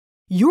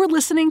You're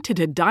listening to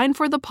Dine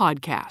for the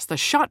Podcast, the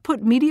Shot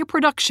Put Media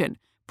production,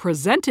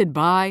 presented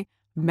by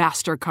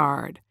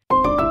MasterCard.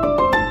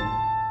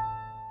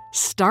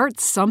 Start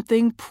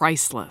something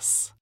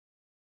priceless.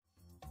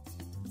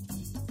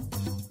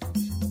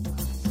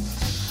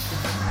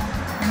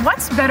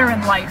 What's better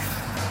in life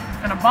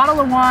than a bottle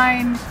of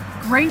wine,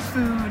 great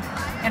food,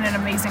 and an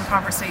amazing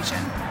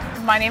conversation?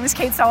 My name is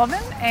Kate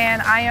Sullivan,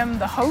 and I am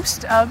the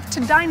host of To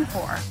Dine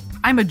For.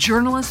 I'm a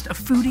journalist, a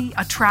foodie,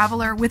 a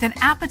traveler with an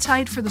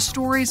appetite for the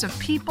stories of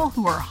people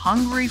who are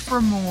hungry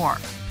for more.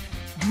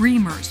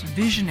 Dreamers,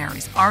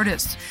 visionaries,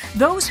 artists,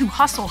 those who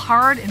hustle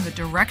hard in the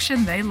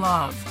direction they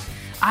love.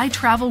 I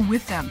travel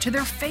with them to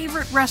their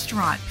favorite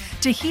restaurant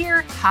to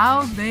hear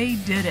how they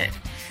did it.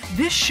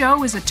 This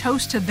show is a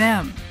toast to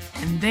them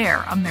and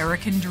their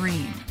American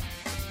dream.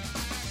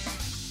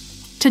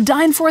 To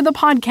Dine For the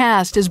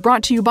Podcast is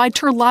brought to you by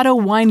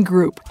Terlato Wine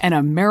Group and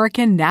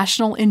American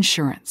National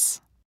Insurance.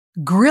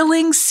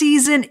 Grilling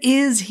season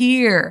is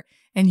here,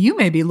 and you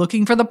may be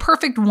looking for the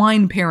perfect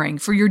wine pairing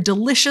for your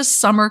delicious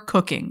summer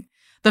cooking.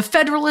 The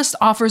Federalist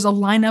offers a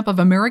lineup of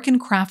American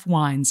craft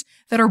wines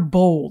that are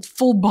bold,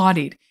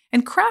 full-bodied,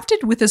 and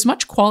crafted with as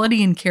much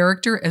quality and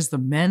character as the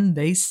men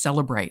they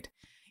celebrate.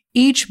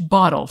 Each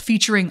bottle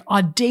featuring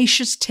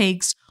audacious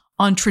takes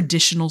on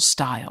traditional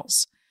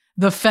styles.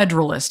 The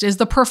Federalist is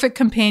the perfect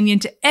companion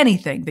to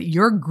anything that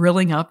you're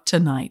grilling up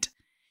tonight.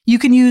 You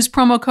can use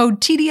promo code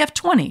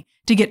TDF20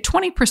 to get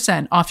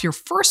 20% off your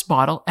first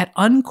bottle at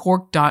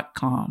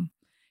uncorked.com.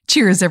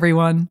 Cheers,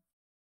 everyone.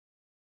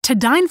 To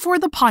Dine For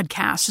the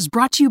Podcast is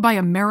brought to you by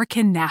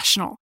American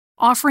National,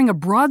 offering a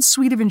broad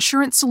suite of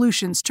insurance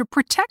solutions to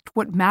protect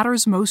what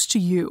matters most to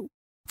you.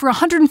 For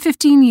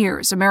 115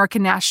 years,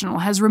 American National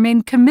has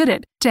remained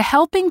committed to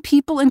helping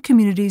people and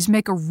communities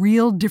make a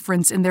real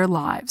difference in their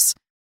lives.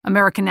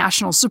 American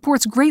National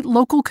supports great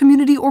local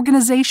community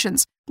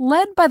organizations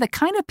led by the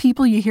kind of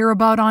people you hear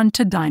about on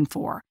To Dine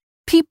For.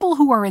 People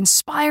who are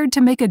inspired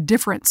to make a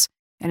difference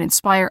and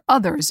inspire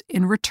others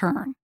in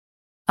return.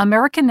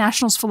 American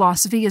National's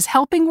philosophy is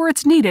helping where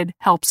it's needed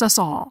helps us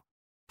all.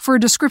 For a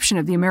description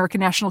of the American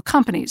National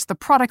companies, the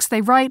products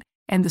they write,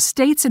 and the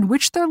states in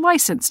which they're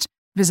licensed,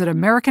 visit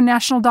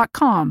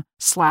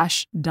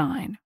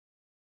americannational.com/dine.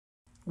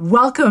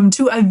 Welcome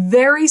to a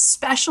very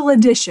special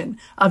edition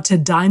of To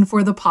Dine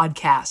For the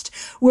Podcast,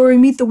 where we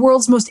meet the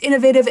world's most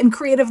innovative and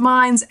creative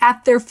minds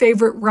at their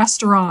favorite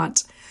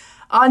restaurant.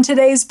 On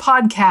today's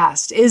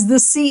podcast is the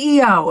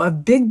CEO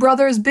of Big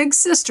Brothers Big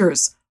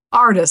Sisters,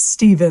 Artis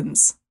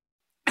Stevens.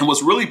 And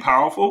what's really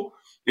powerful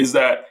is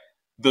that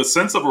the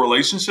sense of a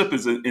relationship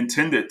is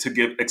intended to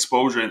give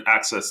exposure and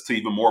access to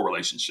even more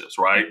relationships,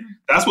 right? Mm-hmm.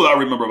 That's what I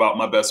remember about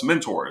my best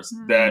mentors,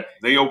 that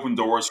they opened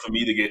doors for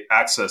me to get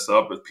access to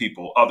other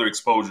people, other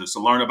exposures, to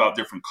learn about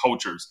different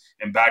cultures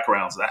and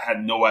backgrounds that I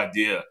had no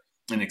idea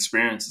and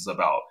experiences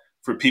about.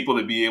 For people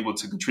to be able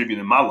to contribute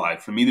in my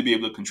life, for me to be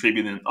able to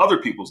contribute in other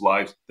people's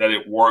lives, that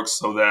it works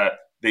so that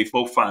they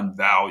both find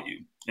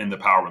value in the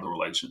power of the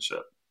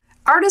relationship.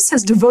 Artis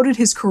has devoted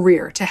his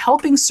career to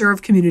helping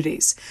serve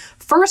communities,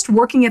 first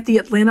working at the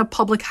Atlanta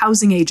Public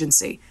Housing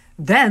Agency,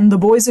 then the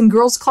Boys and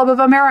Girls Club of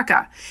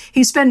America.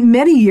 He spent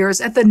many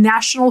years at the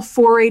National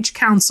 4-H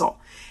Council,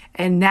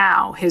 and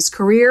now his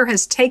career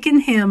has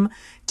taken him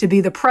to be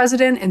the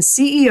president and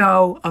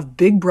CEO of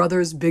Big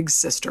Brothers Big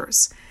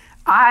Sisters.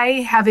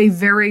 I have a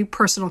very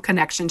personal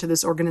connection to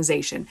this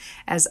organization,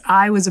 as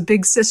I was a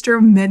big sister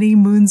many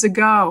moons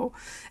ago.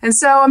 And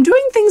so I'm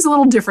doing things a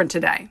little different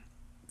today.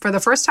 For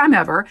the first time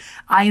ever,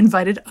 I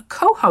invited a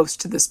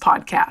co-host to this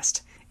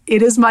podcast.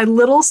 It is my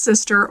little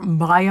sister,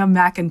 Maya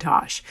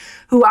McIntosh,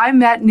 who I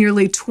met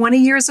nearly 20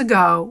 years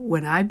ago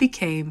when I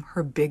became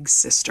her big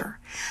sister.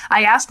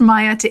 I asked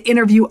Maya to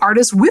interview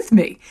Artis with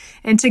me,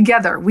 and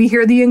together we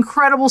hear the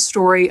incredible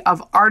story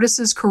of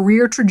Artis's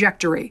career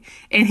trajectory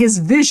and his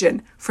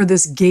vision for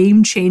this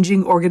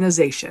game-changing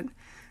organization.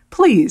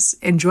 Please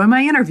enjoy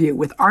my interview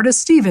with Artis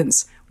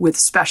Stevens with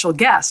special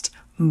guest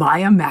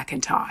Maya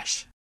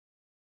McIntosh.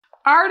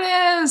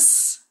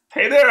 Artis!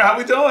 Hey there, how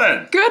we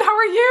doing? Good, how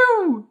are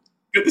you?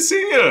 Good to see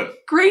you.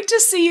 Great to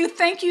see you.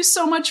 Thank you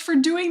so much for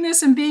doing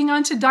this and being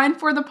on To Dine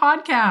For the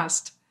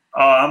Podcast.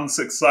 Oh, I'm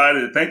so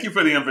excited. Thank you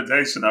for the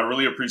invitation. I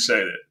really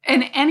appreciate it.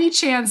 And any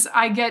chance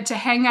I get to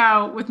hang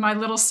out with my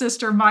little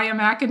sister, Maya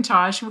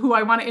McIntosh, who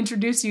I want to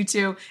introduce you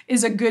to,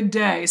 is a good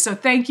day. So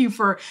thank you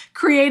for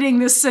creating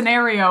this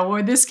scenario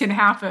where this can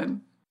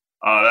happen.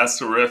 Oh, that's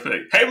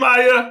terrific. Hey,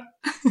 Maya.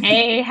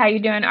 Hey, how you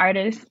doing,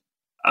 Artis?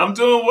 I'm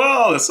doing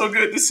well. It's so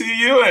good to see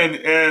you.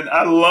 And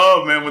I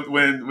love, man,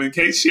 when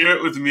Kate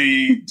shared with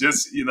me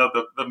just,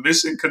 the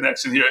mission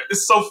connection here.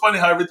 It's so funny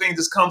how everything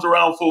just comes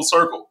around full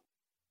circle.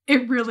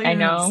 It really is. I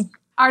know.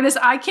 Artis,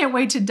 I can't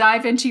wait to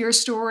dive into your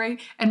story.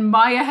 And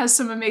Maya has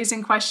some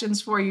amazing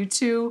questions for you,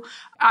 too.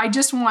 I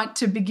just want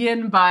to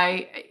begin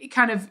by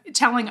kind of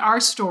telling our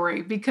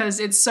story because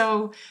it's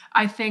so,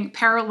 I think,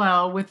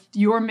 parallel with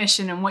your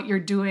mission and what you're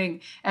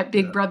doing at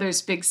Big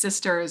Brothers Big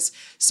Sisters.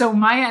 So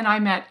Maya and I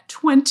met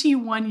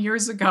 21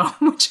 years ago,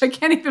 which I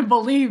can't even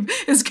believe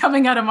is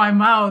coming out of my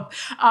mouth.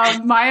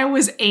 Maya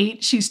was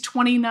 8. She's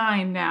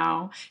 29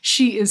 now.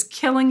 She is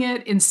killing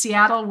it in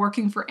Seattle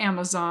working for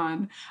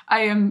Amazon.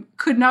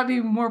 Could not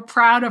be more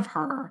proud of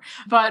her.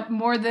 But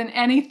more than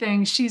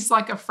anything, she's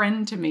like a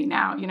friend to me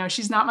now. You know,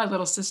 she's not my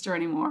little sister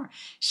anymore.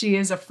 She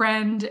is a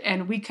friend,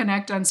 and we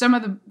connect on some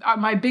of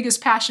my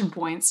biggest passion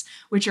points,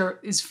 which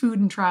is food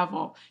and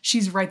travel.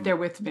 She's right there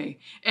with me.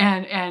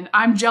 And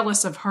I'm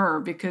jealous of her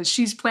because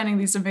she's planning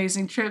these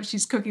amazing trips.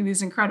 She's cooking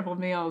these incredible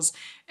meals.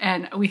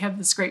 And we have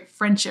this great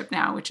friendship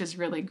now, which has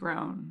really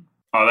grown.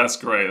 Oh, that's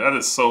great. That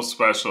is so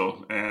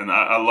special. And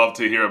I love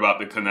to hear about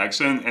the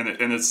connection.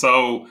 And it's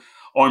so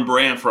on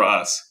brand for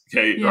us,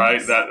 Kate, yes,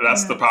 right?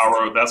 That's the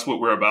power. That's what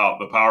we're about,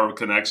 the power of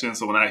connection.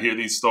 So when I hear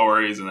these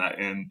stories and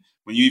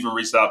when you even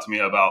reached out to me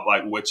about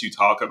like what you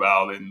talk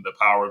about and the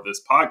power of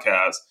this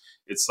podcast,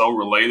 it's so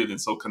related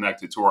and so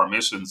connected to our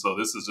mission. So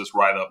this is just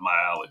right up my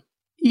alley.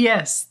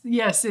 Yes,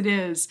 it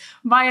is.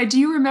 Maya, do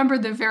you remember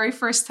the very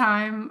first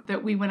time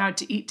that we went out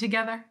to eat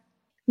together?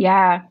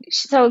 Yeah.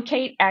 So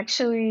Kate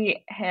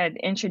actually had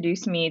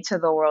introduced me to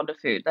the world of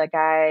food. Like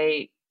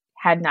I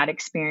had not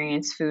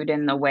experienced food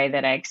in the way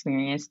that I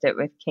experienced it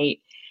with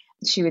Kate.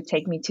 She would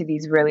take me to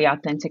these really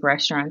authentic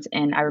restaurants.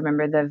 And I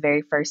remember the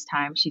very first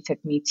time she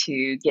took me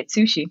to get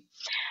sushi.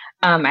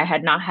 I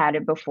had not had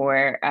it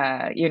before.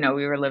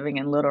 We were living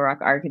in Little Rock,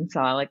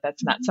 Arkansas. Like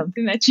that's not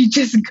something that you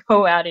just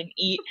go out and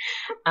eat.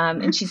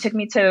 And she took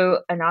me to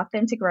an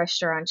authentic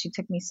restaurant. She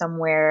took me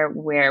somewhere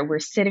where we're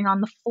sitting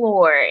on the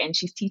floor and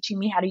she's teaching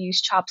me how to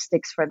use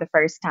chopsticks for the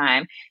first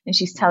time. And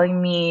she's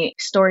telling me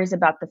stories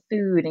about the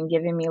food and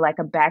giving me like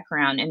a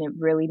background. And it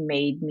really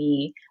made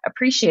me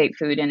appreciate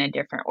food in a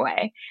different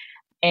way.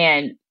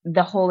 And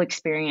the whole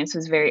experience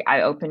was very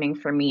eye-opening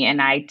for me.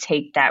 And I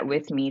take that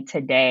with me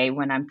today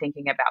when I'm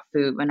thinking about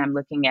food, when I'm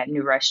looking at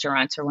new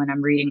restaurants or when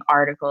I'm reading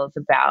articles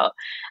about,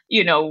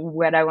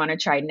 what I want to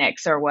try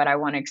next or what I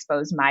want to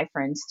expose my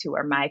friends to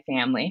or my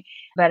family.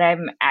 But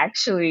I'm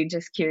actually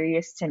just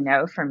curious to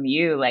know from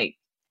you, like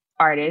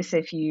artists,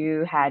 if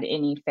you had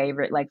any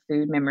favorite like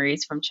food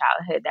memories from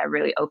childhood that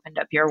really opened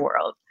up your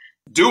world.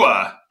 Do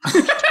I? Let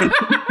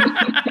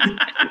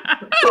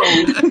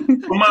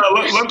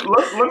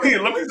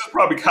me just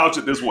probably couch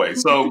it this way.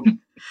 So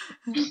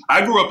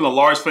I grew up in a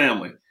large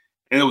family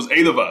and it was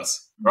 8 of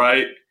us,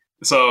 right?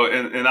 So,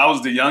 and I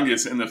was the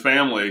youngest in the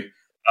family.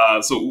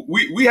 So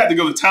we had to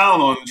go to town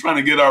on trying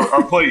to get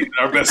our plate,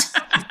 our best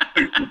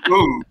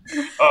food.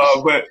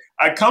 But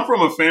I come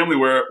from a family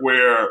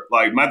where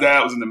like my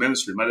dad was in the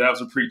ministry. My dad was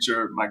a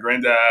preacher. My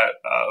granddad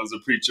was a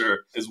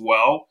preacher as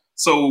well.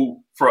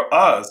 So for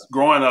us,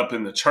 growing up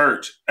in the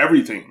church,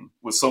 everything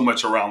was so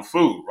much around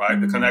food, right?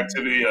 Mm-hmm. The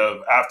connectivity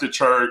of after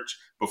church,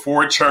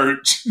 before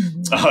church,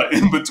 mm-hmm.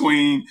 In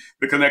between,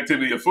 the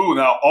connectivity of food.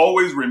 And I'll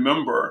always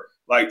remember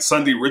like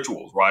Sunday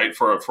rituals, right?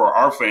 For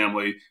our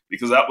family,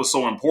 because that was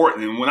so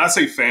important. And when I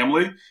say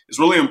family, it's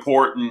really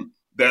important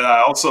that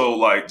I also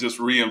like just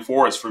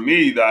reinforce for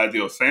me the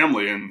idea of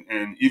family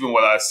and even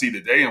what I see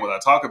today and what I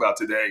talk about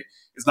today.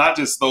 It's not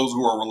just those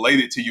who are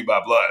related to you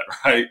by blood,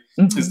 right?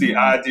 Mm-hmm. It's the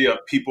idea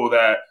of people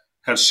that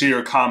have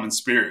shared common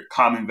spirit,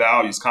 common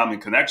values, common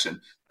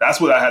connection.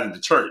 That's what I had in the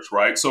church,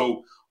 right?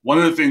 So one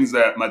of the things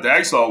that my dad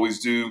used to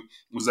always do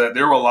was that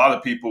there were a lot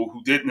of people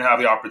who didn't have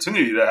the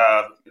opportunity to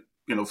have,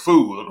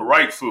 food or the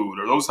right food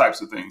or those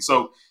types of things.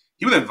 So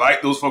he would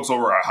invite those folks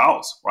over our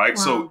house, right?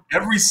 Wow. So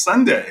every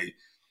Sunday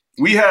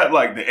we had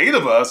like the 8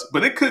 of us,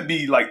 but it could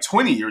be like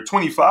 20 or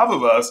 25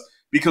 of us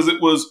because it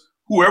was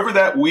whoever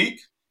that week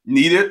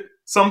needed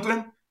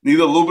something, needed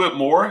a little bit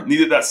more,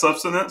 needed that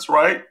substance,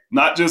 right?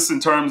 Not just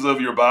in terms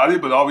of your body,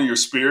 but all in your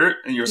spirit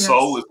and your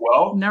soul as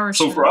well.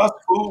 Nourishment. So for us,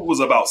 food was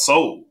about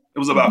soul. It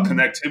was about mm-hmm.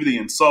 connectivity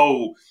and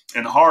soul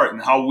and heart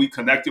and how we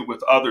connected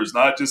with others,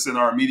 not just in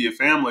our immediate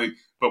family,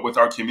 but with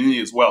our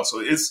community as well. So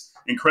it's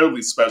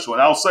incredibly special.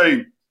 And I'll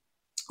say,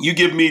 you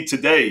give me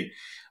today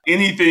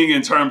anything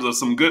in terms of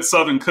some good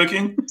Southern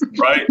cooking,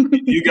 right?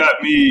 you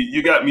got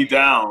me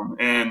down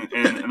and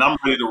I'm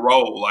ready to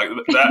roll. Like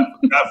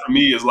that for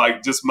me is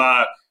like just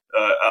my,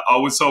 I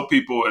always tell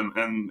people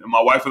and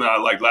my wife and I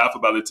like laugh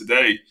about it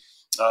today.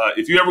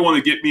 If you ever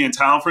want to get me in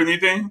town for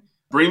anything,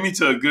 bring me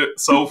to a good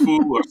soul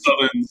food or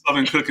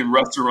Southern cooking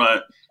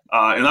restaurant.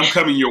 And I'm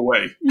coming your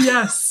way.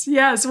 Yes.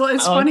 Well,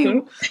 it's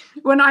funny.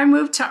 When I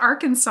moved to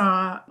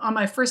Arkansas on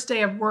my first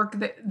day of work,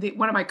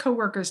 one of my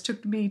coworkers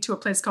took me to a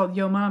place called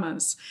Yo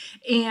Mama's,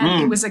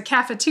 and it was a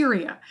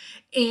cafeteria.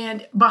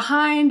 And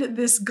behind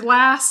this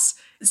glass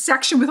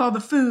section with all the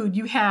food,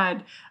 you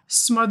had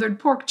smothered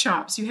pork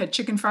chops, you had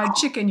chicken fried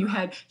chicken, you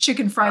had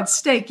chicken fried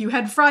steak, you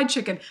had fried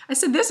chicken. I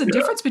said, there's a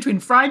difference between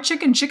fried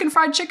chicken, and chicken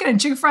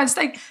fried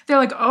steak. They're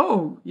like,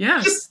 oh,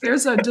 yes,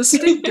 there's a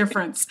distinct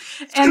difference.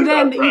 And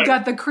then you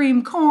got the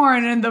cream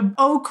corn and the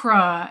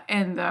okra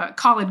and the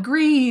collard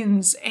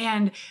greens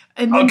and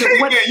And then okay,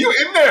 man, you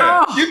in there?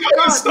 Oh, you know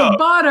God, stuff. The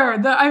butter.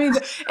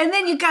 And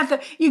then you got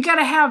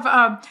to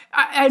have.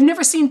 I've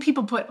never seen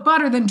people put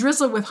butter then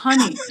drizzle it with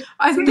honey.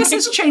 This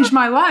has changed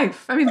my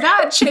life. I mean,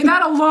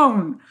 that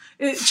alone,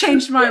 it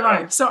changed my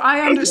life. So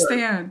I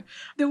understand.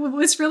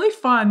 What's really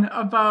fun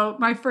about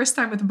my first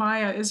time with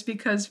Maya is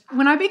because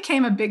when I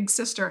became a big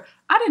sister,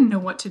 I didn't know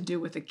what to do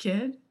with a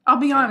kid. I'll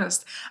be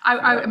honest.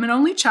 I'm an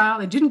only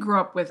child. I didn't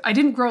grow up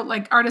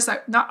like artists.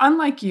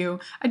 Unlike you,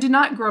 I did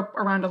not grow up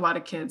around a lot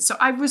of kids. So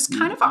I was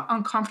kind of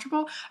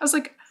uncomfortable. I was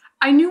like,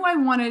 I knew I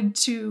wanted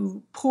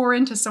to pour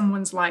into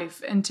someone's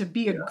life and to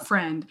be a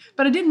friend,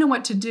 but I didn't know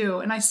what to do.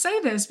 And I say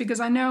this because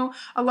I know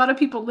a lot of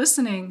people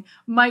listening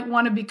might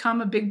want to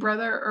become a big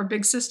brother or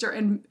big sister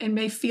and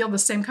may feel the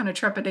same kind of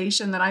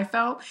trepidation that I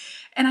felt.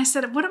 And I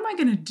said, what am I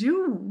going to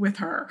do with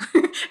her?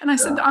 And I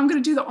said, I'm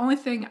going to do the only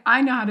thing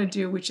I know how to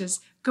do, which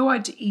is go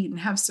out to eat and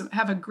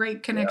have a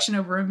great connection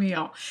over a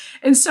meal.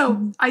 And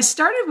so I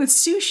started with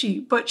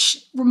sushi, but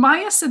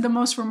Maya said the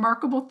most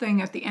remarkable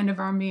thing at the end of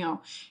our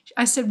meal.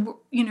 I said,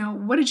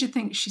 what did you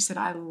think? She said,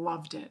 I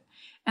loved it.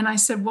 And I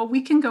said, well, we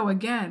can go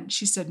again.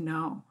 She said,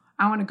 no,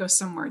 I want to go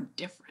somewhere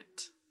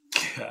different.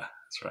 Yeah,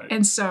 that's right.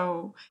 And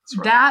so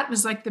that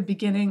was like the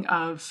beginning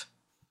of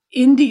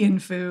Indian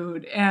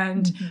food.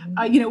 And,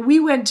 we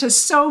went to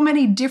so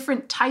many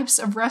different types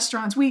of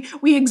restaurants.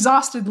 We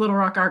exhausted Little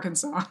Rock,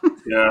 Arkansas.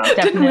 Yeah,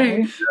 Didn't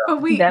we?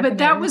 Definitely. But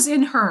that was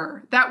in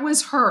her. That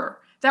was her.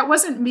 That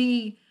wasn't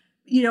me.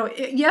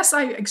 Yes,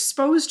 I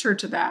exposed her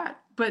to that,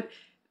 but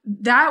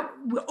that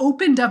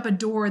opened up a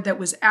door that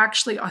was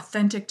actually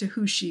authentic to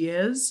who she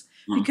is,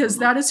 because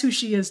that is who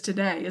she is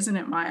today, isn't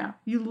it, Maya?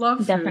 You love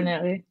food.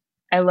 Definitely.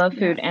 I love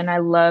food, and I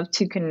love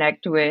to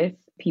connect with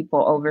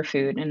people over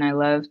food, and I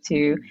love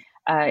to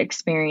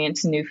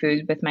experience new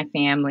foods with my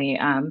family.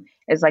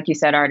 As like you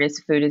said,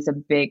 artists, food is a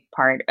big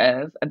part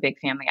of a big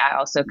family. I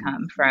also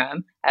come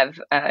from,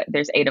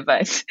 there's 8 of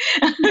us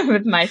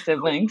with my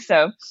siblings.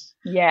 So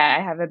yeah,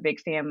 I have a big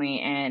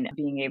family, and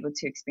being able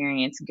to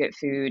experience good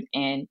food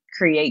and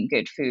create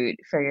good food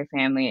for your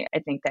family. I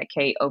think that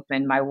Kate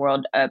opened my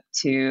world up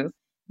to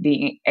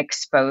being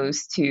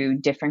exposed to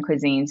different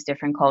cuisines,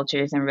 different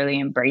cultures, and really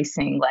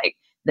embracing like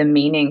the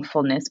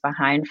meaningfulness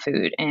behind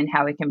food and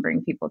how it can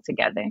bring people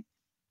together.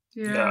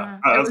 Yeah,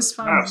 it was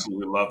fun. I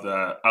absolutely love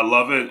that. I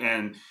love it,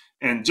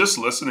 and just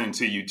listening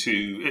to you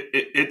too,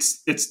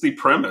 it's the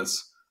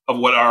premise of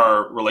what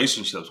our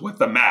relationships with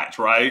the match,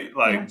 right?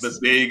 Like the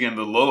big and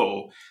the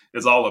little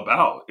is all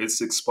about.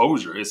 It's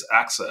exposure, it's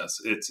access,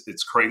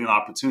 it's creating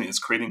opportunity, it's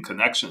creating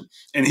connection.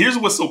 And here's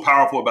what's so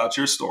powerful about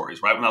your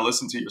stories, right? When I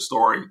listen to your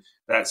story,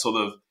 that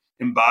sort of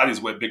embodies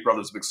what Big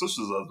Brothers Big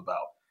Sisters is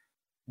about.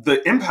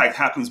 The impact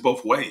happens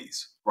both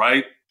ways,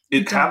 right?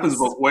 It happens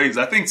both ways.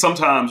 I think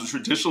sometimes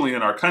traditionally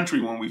in our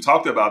country, when we've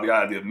talked about the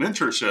idea of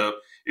mentorship,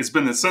 it's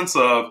been the sense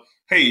of,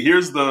 hey,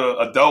 here's the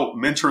adult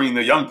mentoring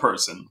the young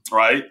person,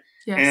 right?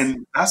 Yes.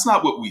 And that's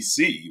not what we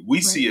see.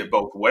 We see it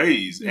both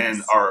ways. Yes.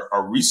 And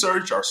our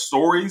research, our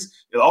stories,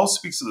 it all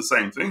speaks to the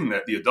same thing,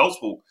 that the adults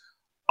will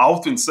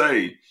often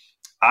say,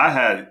 I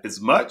had as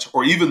much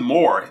or even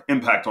more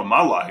impact on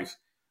my life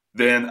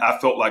than I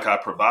felt like I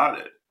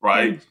provided.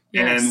 Right.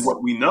 Yes. And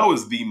what we know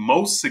is the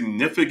most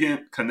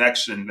significant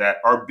connection that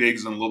our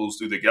bigs and littles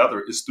do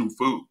together is through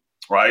food.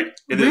 Right.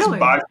 It is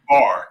by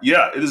far.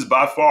 Yeah, it is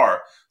by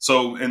far.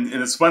 So and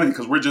it's funny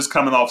because we're just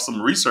coming off some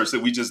research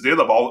that we just did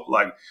of all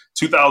like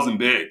 2,000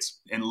 bigs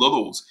and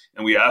littles.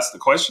 And we asked the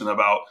question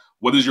about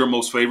what is your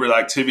most favorite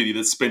activity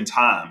to spend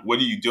time? What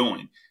are you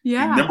doing?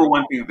 Yeah. The number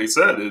one thing that they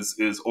said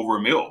is over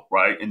a meal.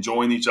 Right.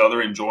 Enjoying each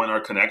other, enjoying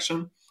our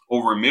connection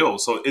over a meal.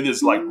 So it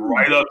is like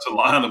right up to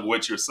line of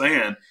what you're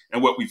saying.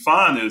 And what we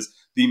find is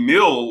the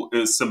meal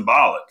is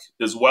symbolic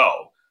as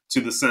well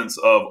to the sense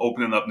of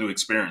opening up new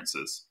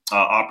experiences,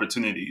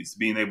 opportunities,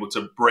 being able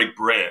to break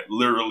bread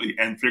literally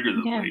and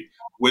figuratively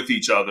with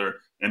each other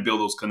and build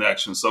those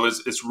connections. So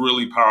it's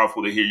really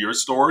powerful to hear your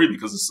story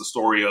because it's the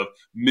story of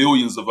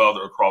millions of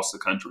others across the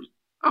country.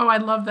 Oh, I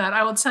love that.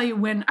 I will tell you,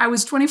 when I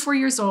was 24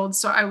 years old,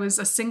 so I was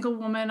a single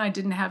woman, I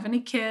didn't have any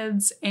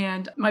kids,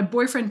 and my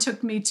boyfriend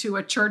took me to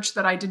a church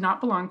that I did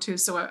not belong to,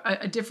 so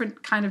a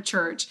different kind of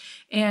church.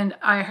 And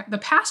the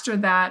pastor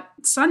that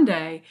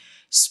Sunday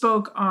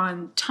spoke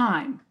on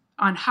time,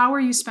 on how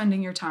are you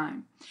spending your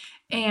time?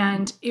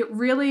 And it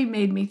really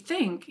made me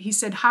think. He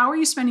said, how are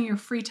you spending your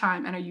free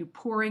time, and are you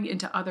pouring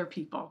into other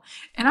people?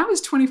 And I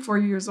was 24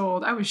 years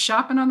old. I was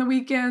shopping on the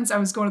weekends. I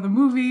was going to the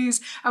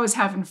movies. I was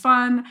having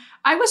fun.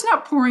 I was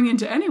not pouring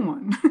into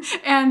anyone.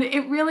 And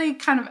it really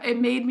it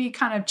made me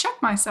kind of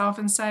check myself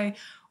and say,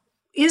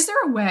 is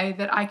there a way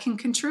that I can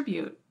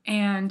contribute?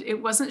 And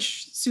it wasn't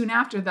soon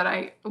after that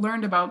I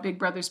learned about Big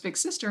Brothers Big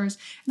Sisters.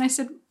 And I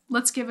said,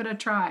 let's give it a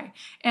try.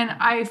 And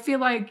I feel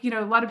like,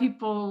 a lot of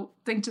people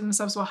think to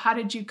themselves, well, how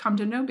did you come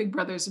to know Big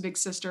Brothers and Big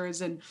Sisters?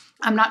 And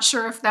I'm not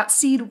sure if that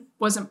seed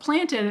wasn't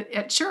planted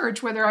at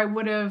church, whether I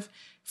would have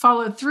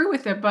followed through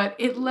with it, but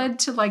it led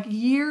to like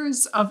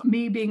years of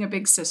me being a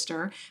big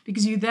sister,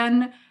 because you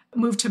then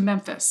moved to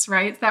Memphis,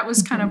 right? That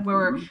was kind of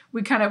where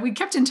we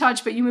kept in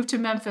touch, but you moved to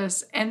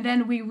Memphis, and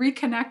then we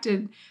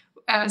reconnected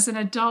as an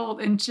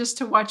adult and just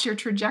to watch your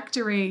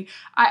trajectory.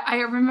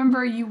 I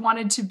remember you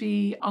wanted to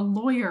be a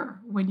lawyer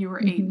when you were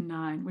 8 and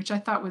 9, which I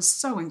thought was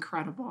so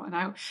incredible.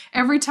 And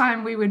every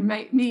time we would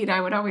meet,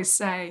 I would always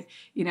say,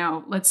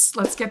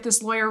 let's get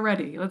this lawyer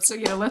ready. Let's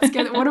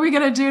get, what are we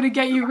going to do to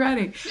get you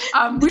ready?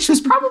 Which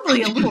was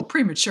probably a little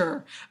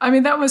premature. I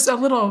mean, that was a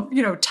little,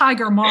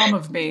 tiger mom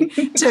of me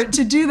to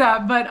do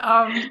that. But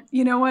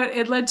you know what?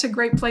 It led to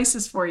great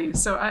places for you.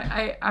 So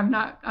I'm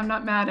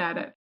not mad at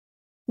it.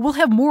 We'll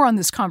have more on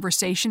this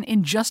conversation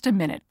in just a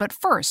minute, but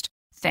first,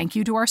 thank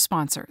you to our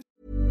sponsors.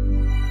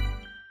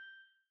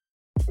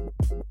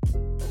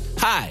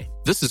 Hi,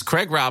 this is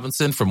Craig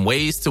Robinson from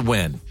Ways to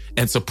Win,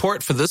 and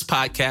support for this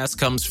podcast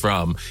comes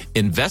from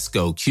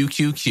Invesco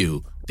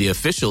QQQ, the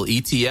official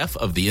ETF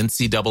of the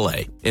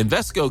NCAA.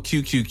 Invesco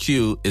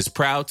QQQ is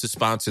proud to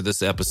sponsor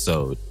this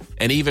episode,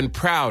 and even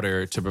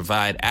prouder to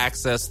provide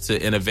access to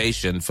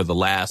innovation for the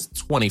last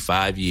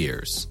 25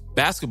 years.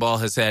 Basketball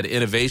has had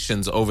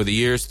innovations over the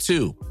years,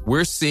 too.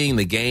 We're seeing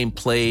the game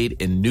played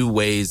in new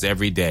ways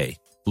every day.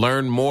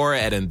 Learn more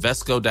at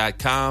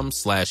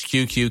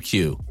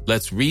Invesco.com/QQQ.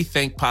 Let's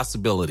rethink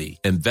possibility.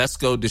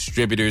 Invesco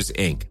Distributors,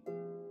 Inc.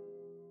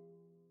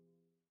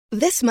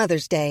 This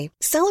Mother's Day,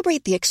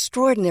 celebrate the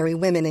extraordinary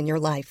women in your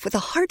life with a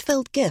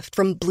heartfelt gift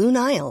from Blue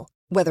Nile.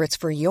 Whether it's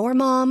for your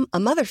mom, a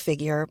mother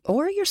figure,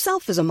 or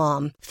yourself as a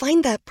mom,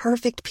 find that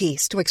perfect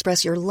piece to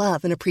express your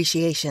love and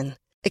appreciation.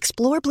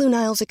 Explore Blue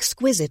Nile's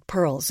exquisite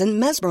pearls and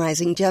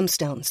mesmerizing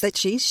gemstones that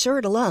she's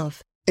sure to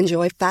love.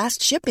 Enjoy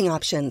fast shipping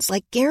options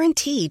like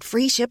guaranteed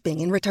free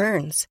shipping and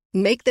returns.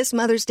 Make this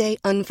Mother's Day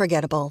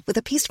unforgettable with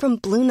a piece from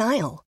Blue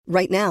Nile.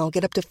 Right now,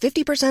 get up to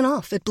 50%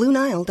 off at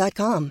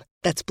BlueNile.com.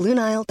 That's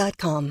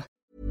BlueNile.com.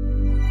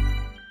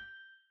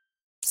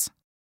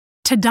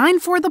 To Dine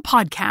For the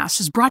podcast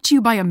is brought to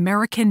you by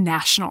American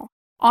National,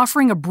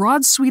 offering a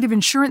broad suite of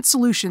insurance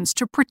solutions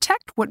to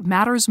protect what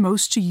matters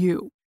most to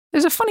you.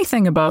 There's a funny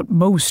thing about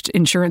most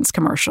insurance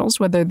commercials,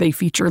 whether they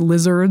feature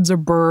lizards or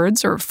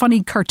birds or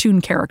funny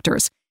cartoon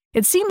characters.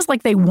 It seems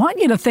like they want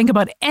you to think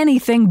about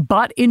anything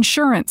but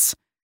insurance.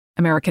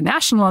 American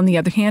National, on the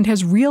other hand,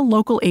 has real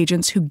local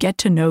agents who get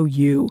to know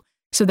you,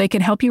 so they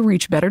can help you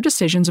reach better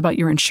decisions about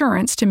your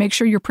insurance to make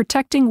sure you're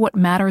protecting what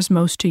matters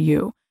most to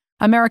you.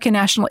 American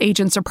National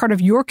agents are part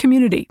of your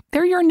community.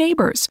 They're your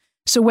neighbors.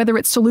 So whether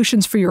it's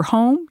solutions for your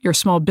home, your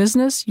small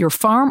business, your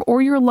farm,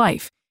 or your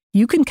life,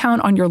 you can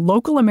count on your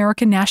local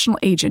American National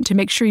agent to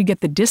make sure you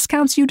get the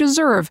discounts you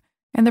deserve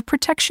and the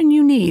protection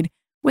you need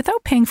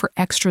without paying for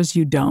extras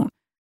you don't.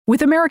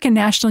 With American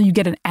National, you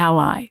get an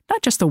ally,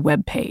 not just a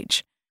web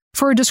page.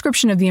 For a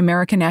description of the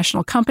American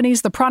National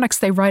companies, the products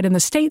they write, in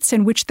the states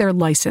in which they're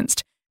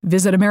licensed,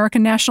 visit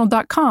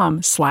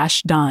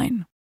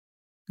americannational.com/dine.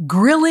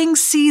 Grilling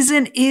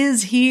season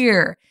is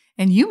here,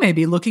 and you may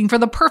be looking for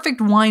the perfect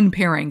wine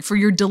pairing for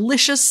your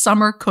delicious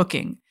summer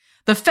cooking.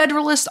 The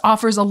Federalist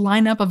offers a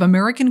lineup of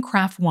American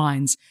craft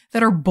wines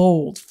that are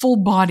bold,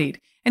 full-bodied,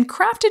 and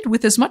crafted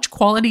with as much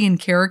quality and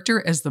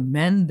character as the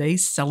men they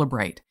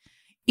celebrate.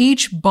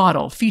 Each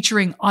bottle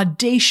featuring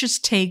audacious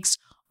takes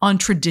on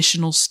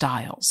traditional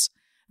styles.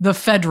 The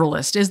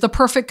Federalist is the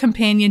perfect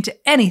companion to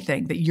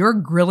anything that you're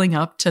grilling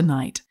up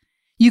tonight.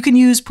 You can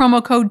use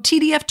promo code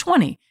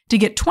TDF20 to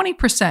get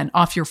 20%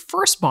 off your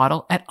first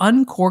bottle at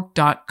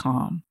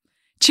uncorked.com.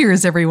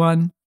 Cheers,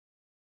 everyone.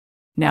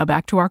 Now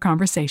back to our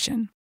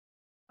conversation.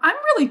 I'm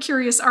really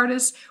curious,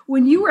 Artis,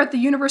 when you were at the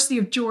University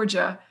of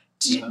Georgia,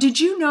 did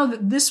you know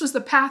that this was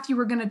the path you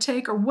were going to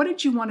take, or what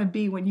did you want to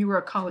be when you were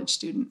a college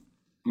student?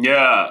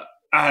 Yeah,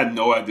 I had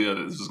no idea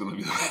that this was going to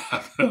be the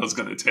path that I was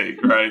going to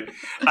take, right?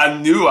 I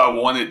knew I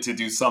wanted to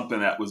do something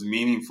that was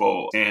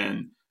meaningful.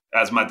 And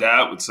as my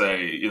dad would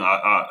say,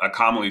 I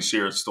commonly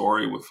share a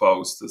story with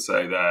folks to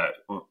say that,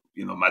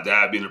 my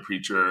dad being a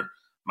preacher,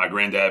 my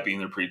granddad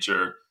being a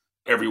preacher,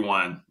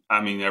 everyone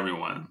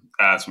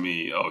asked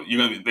me,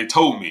 they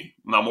told me,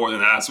 not more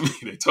than asked me,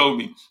 they told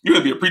me, you're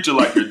going to be a preacher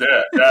like your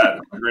dad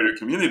in the greater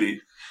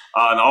community.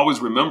 And I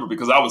always remember,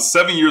 because I was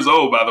 7 years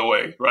old, by the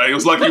way, right? It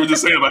was like you were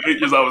just saying about 8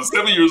 years. I was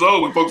 7 years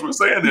old when folks were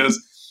saying this.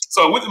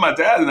 So I went to my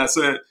dad and I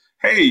said,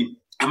 hey,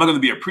 am I going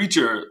to be a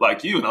preacher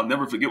like you? And I'll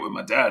never forget what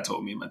my dad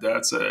told me. My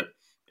dad said,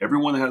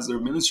 everyone has their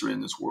ministry in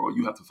this world.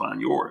 You have to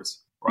find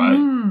yours, right?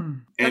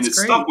 And it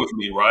stuck with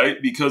me,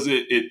 right? Because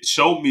it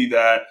showed me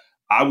that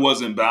I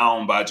wasn't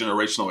bound by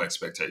generational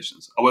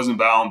expectations. I wasn't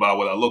bound by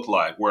what I looked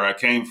like, where I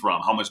came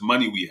from, how much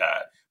money we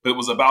had. But it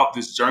was about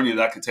this journey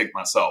that I could take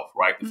myself,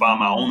 right? To find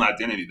my own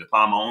identity, to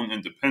find my own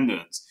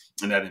independence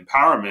and that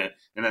empowerment.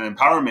 And that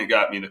empowerment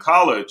got me to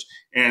college.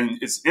 And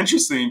it's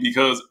interesting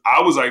because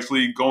I was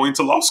actually going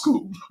to law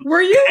school.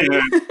 Were you?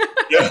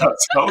 Yeah,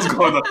 so I was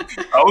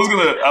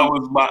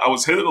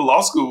headed to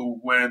law school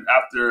when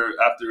after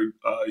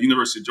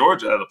University of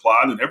Georgia, I had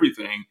applied and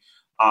everything.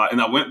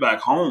 And I went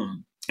back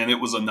home. And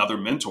it was another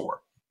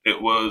mentor. It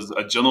was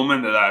a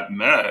gentleman that I'd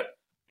met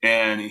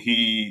And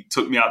he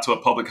took me out to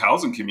a public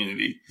housing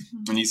community.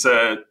 And he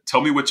said,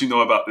 tell me what you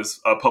know about this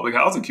public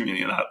housing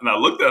community. And I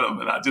looked at him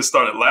and I just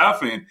started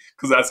laughing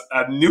because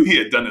I knew he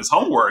had done his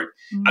homework.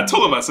 I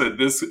told him, I said,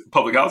 this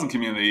public housing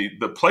community,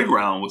 the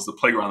playground was the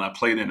playground I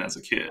played in as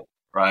a kid.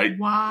 Right.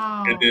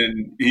 Wow. And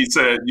then he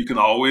said, you can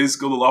always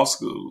go to law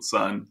school,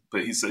 son.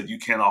 But he said, you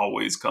can't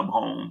always come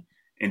home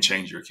and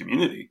change your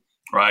community.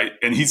 Right.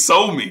 And he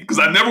sold me because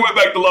I never went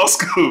back to law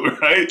school.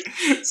 Right.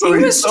 So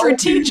he was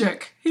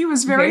strategic. He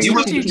was very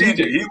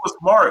strategic. He was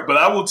smart. But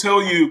I will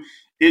tell you,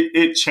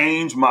 it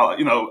changed my,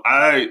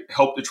 I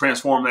helped to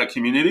transform that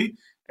community,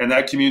 and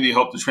that community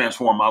helped to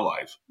transform my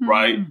life.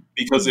 Right.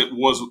 Because it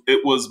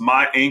was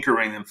my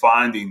anchoring and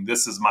finding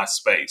this is my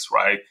space.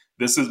 Right.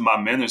 This is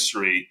my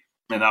ministry.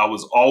 And I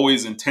was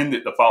always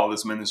intended to follow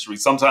this ministry.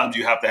 Sometimes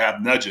you have to have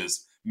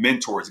nudges,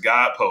 mentors,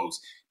 guideposts.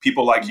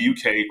 People like you,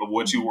 Kate, of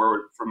what you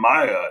were for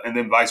Maya, and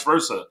then vice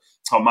versa,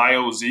 how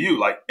Maya was to you.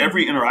 Like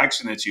every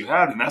interaction that you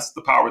had, and that's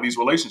the power of these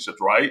relationships,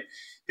 right?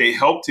 They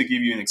help to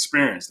give you an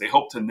experience. They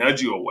help to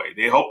nudge you away.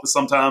 They help to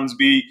sometimes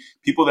be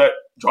people that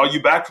draw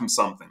you back from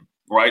something,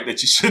 right?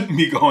 That you shouldn't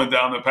be going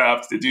down the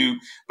path to do.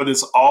 But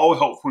it's all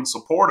helpful and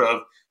supportive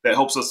that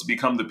helps us to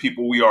become the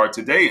people we are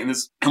today. And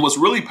what's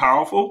really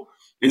powerful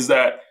is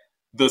that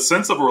the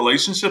sense of a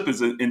relationship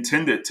is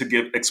intended to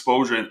give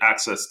exposure and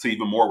access to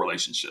even more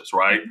relationships,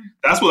 right?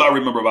 That's what I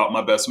remember about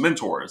my best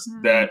mentors,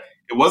 that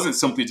it wasn't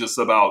simply just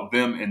about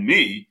them and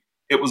me.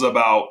 It was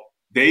about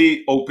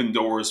they opened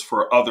doors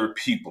for other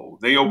people.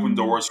 They opened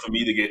doors for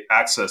me to get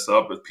access to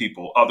other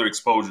people, other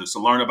exposures, to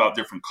learn about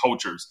different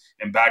cultures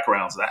and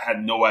backgrounds that I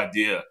had no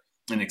idea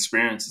and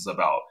experiences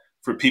about,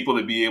 for people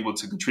to be able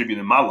to contribute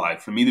in my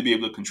life, for me to be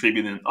able to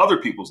contribute in other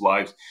people's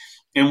lives.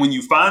 And when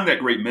you find that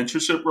great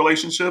mentorship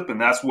relationship,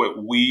 and that's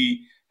what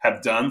we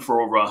have done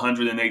for over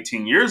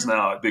 118 years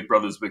now at Big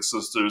Brothers Big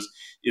Sisters,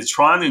 is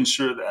trying to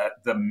ensure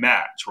that the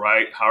match,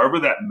 right? However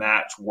that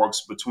match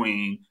works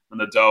between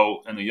an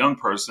adult and a young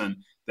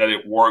person, that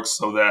it works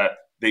so that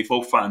they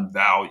both find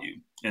value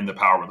in the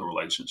power of the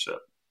relationship.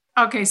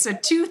 Okay, so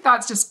two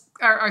thoughts just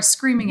are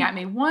screaming at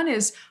me. One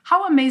is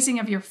how amazing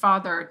of your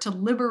father to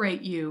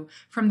liberate you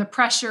from the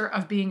pressure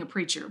of being a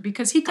preacher,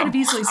 because he could have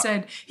easily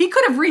said, he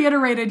could have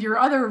reiterated your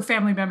other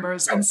family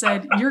members and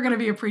said, you're going to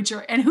be a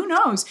preacher. And who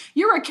knows,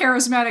 you're a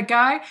charismatic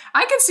guy.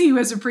 I can see you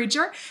as a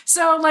preacher.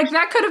 So like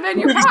that could have been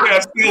your path. I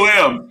still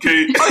am,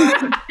 Kate.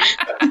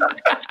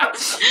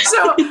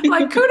 So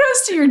like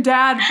kudos to your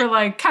dad for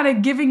like kind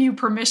of giving you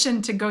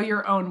permission to go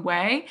your own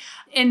way.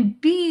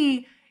 And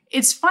B,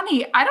 it's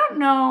funny. I don't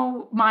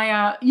know,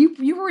 Maya,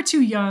 you were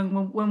too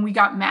young when we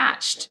got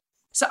matched.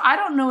 So I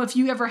don't know if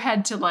you ever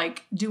had to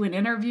like do an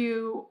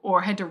interview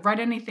or had to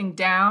write anything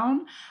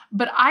down,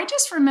 but I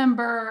just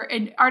remember,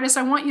 and artists,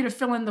 I want you to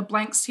fill in the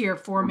blanks here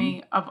for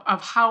me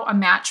of how a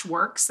match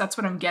works. That's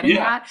what I'm getting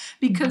at,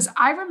 because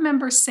I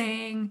remember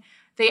saying,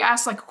 they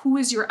asked like, who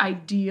is your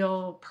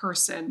ideal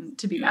person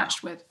to be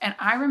matched with? And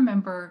I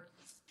remember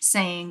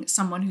saying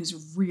someone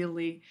who's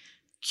really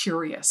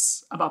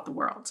curious about the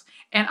world.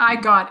 And I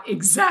got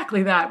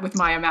exactly that with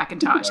Maya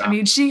McIntosh. I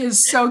mean, she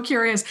is so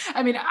curious.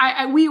 I mean,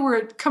 we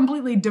were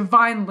completely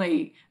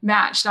divinely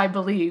matched, I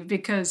believe,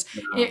 because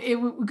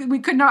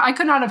I could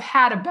not have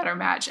had a better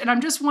match. And I'm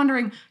just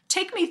wondering,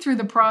 take me through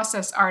the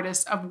process,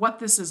 artist, of what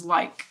this is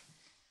like.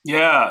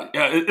 Yeah,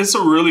 it's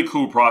a really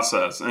cool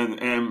process.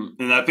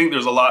 And I think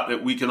there's a lot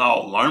that we can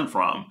all learn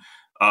from,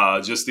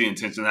 just the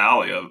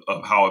intentionality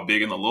of how a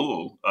big and a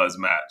little is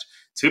matched.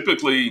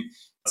 Typically,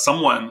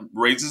 someone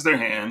raises their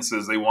hand,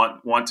 says they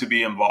want to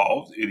be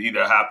involved. It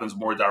either happens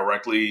more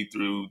directly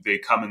through they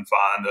come and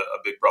find a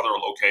big brother or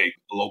locate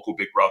a local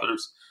Big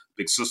Brothers,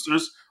 Big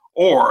Sisters,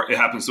 or it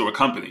happens through a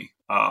company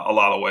a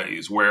lot of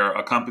ways, where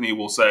a company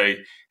will say,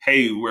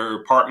 hey,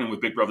 we're partnering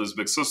with Big Brothers,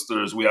 Big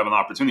Sisters. We have an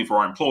opportunity for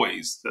our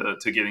employees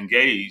to get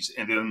engaged.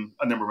 And then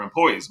a number of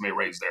employees may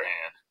raise their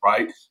hand,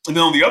 right? And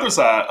then on the other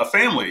side, a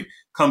family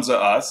comes to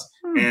us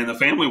and the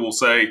family will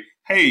say,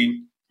 hey,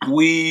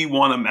 we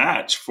want a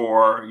match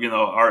for,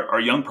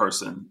 our young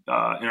person in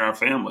our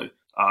family.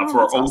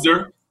 For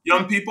older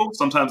young people,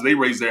 sometimes they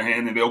raise their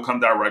hand and they'll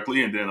come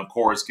directly and then, of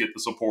course, get the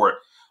support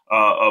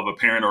of a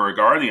parent or a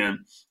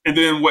guardian. And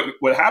then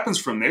what happens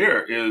from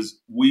there is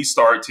we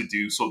start to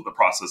do sort of the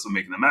process of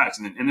making the match.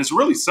 And it's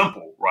really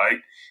simple, right?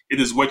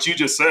 It is what you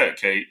just said,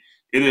 Kate.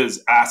 It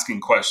is asking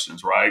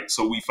questions, right?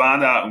 So we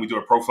find out and we do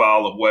a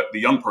profile of what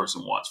the young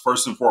person wants,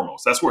 first and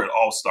foremost. That's where it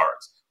all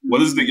starts. What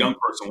does the young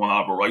person want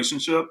out of a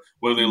relationship?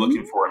 What are they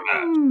looking for in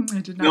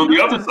match? And on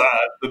the other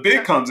side, the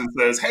big comes and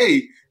says,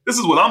 hey, this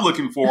is what I'm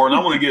looking for, and I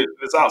want to get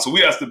this out. So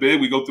we ask the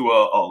big, we go through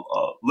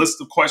a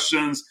list of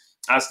questions,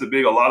 ask the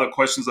big a lot of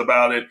questions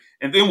about it.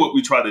 And then what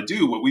we try to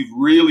do, what we've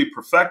really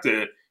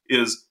perfected,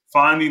 is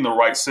finding the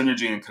right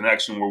synergy and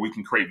connection where we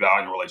can create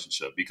value in a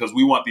relationship. Because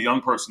we want the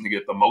young person to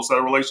get the most out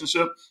of a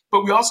relationship,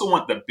 but we also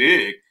want the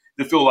big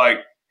to feel like,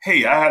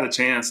 hey, I had a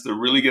chance to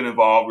really get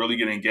involved, really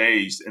get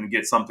engaged, and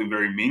get something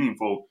very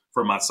meaningful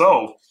for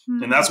myself.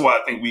 Mm-hmm. And that's why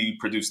I think we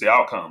produce the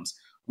outcomes.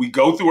 We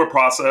go through a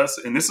process,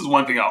 and this is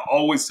one thing I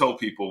always tell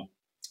people,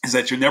 is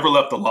that you're never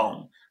left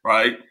alone,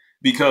 right?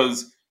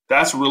 Because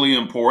that's really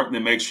important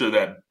to make sure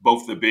that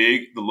both the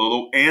big, the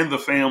little, and the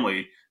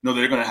family know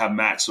they're going to have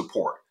match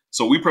support.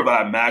 So we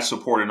provide match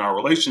support in our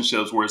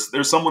relationships where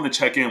there's someone to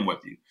check in with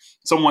you,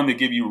 someone to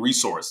give you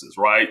resources,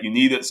 right? You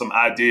needed some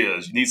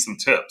ideas, you need some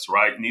tips,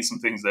 right? You need some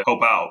things that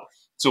help out.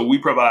 So we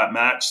provide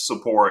match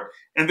support,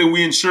 and then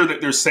we ensure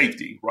that there's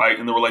safety, right,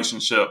 in the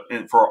relationship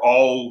and for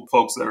all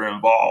folks that are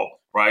involved,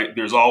 right?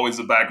 There's always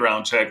a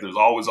background check. There's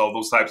always all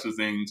those types of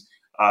things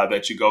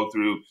that you go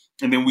through.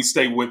 And then we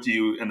stay with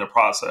you in the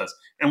process.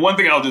 And one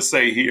thing I'll just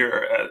say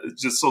here,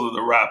 just sort of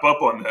to wrap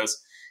up on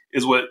this,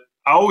 is what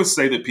I always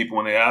say to people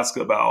when they ask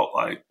about,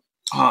 like,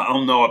 I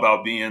don't know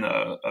about being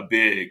a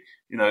big,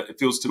 it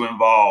feels too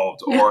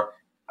involved, or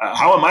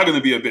how am I going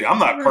to be a big? I'm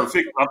not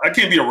perfect. I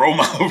can't be a role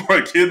model for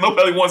a kid.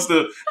 Nobody wants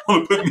to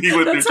put me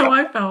with That's how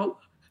I felt.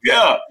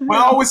 Yeah. What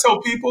I always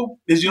tell people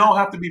is you don't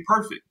have to be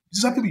perfect. You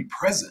just have to be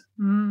present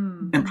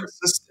and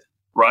persistent,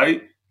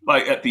 right?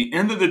 Like at the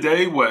end of the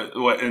day,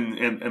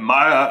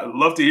 I'd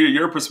love to hear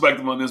your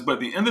perspective on this, but at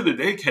the end of the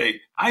day,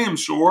 Kate, I am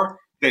sure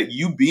that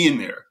you being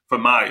there for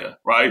Maya,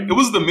 right? It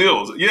was the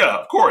meals. Yeah,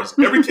 of course.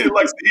 Every kid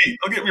likes to eat.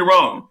 Don't get me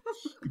wrong.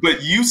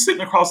 But you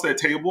sitting across that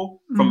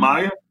table for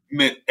Maya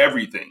meant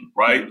everything,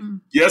 right?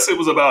 Yes, it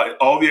was about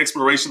all the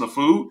exploration of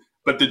food,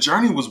 but the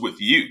journey was with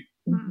you,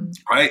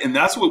 right? And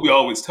that's what we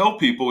always tell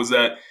people is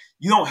that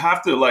you don't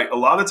have to, like, a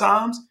lot of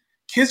times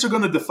kids are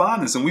going to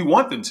define this and we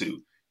want them to.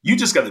 You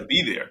just got to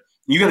be there.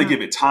 You got to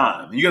give it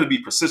time. You got to be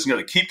persistent.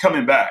 You got to keep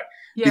coming back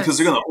because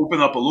they're going to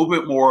open up a little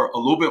bit more,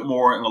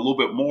 and a little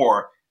bit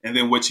more. And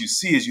then what you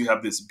see is you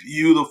have this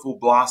beautiful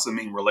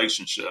blossoming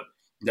relationship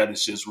that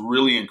is just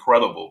really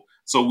incredible.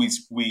 So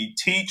we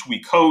teach,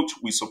 we coach,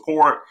 we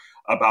support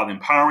about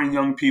empowering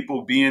young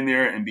people, being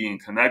there and being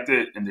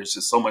connected. And there's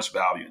just so much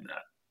value in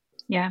that.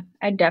 Yeah,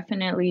 I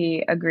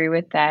definitely agree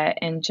with that.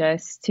 And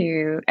just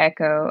to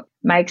echo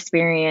my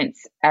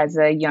experience as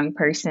a young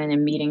person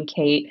and meeting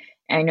Kate,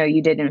 I know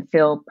you didn't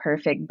feel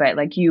perfect, but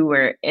like you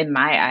were, in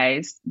my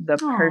eyes, the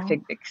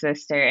perfect big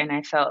sister. And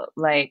I felt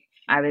like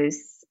I was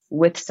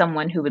with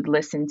someone who would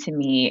listen to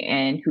me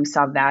and who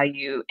saw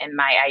value in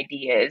my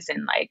ideas.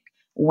 And like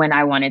when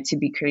I wanted to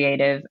be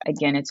creative,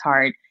 again, it's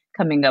hard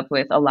coming up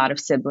with a lot of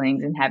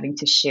siblings and having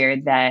to share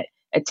that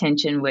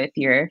attention with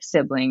your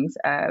siblings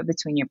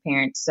between your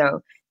parents.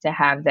 So to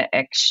have the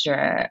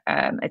extra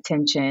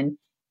attention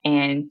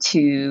and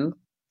to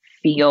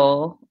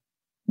feel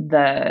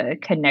the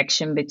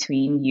connection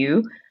between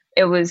you,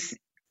 it was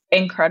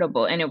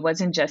incredible. And it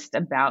wasn't just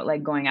about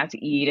like going out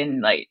to eat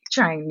and like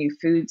trying new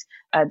foods.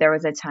 There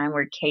was a time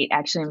where Kate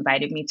actually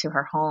invited me to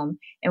her home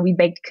and we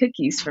baked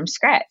cookies from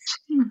scratch.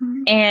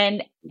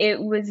 And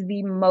it was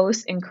the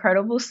most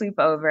incredible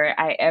sleepover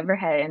I ever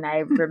had. And I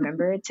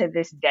remember it to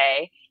this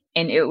day.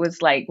 And it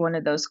was like one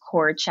of those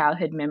core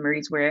childhood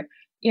memories where,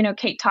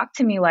 Kate talked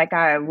to me like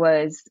I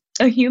was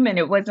a human.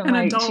 It wasn't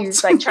like adult. She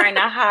was like trying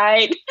to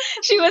hide.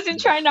 She wasn't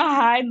trying to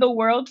hide the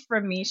world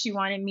from me. She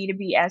wanted me to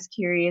be as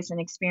curious and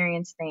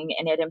experience things.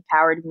 And it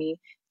empowered me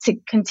to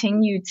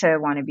continue to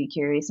want to be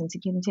curious and to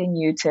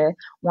continue to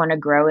want to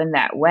grow in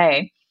that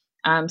way.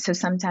 So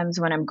sometimes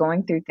when I'm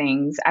going through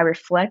things, I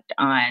reflect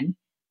on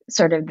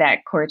sort of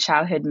that core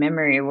childhood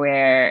memory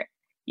where,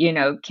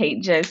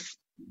 Kate just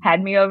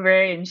had me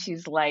over and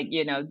she's like,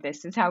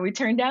 this is how we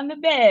turn down the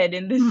bed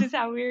and this is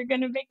how we were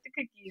going to bake the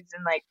cookies.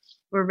 And like,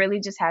 we're really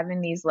just having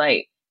these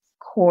like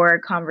core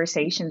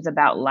conversations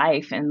about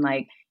life. And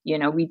like,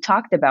 we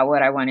talked about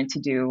what I wanted to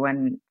do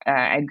when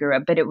I grew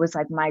up, but it was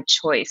like my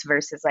choice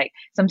versus like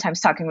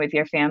sometimes talking with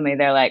your family.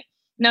 They're like,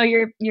 no,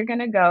 you're going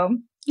to go.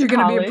 You're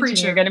going to be a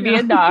preacher. You're going to be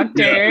a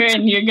doctor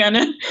and you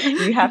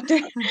have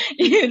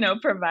to,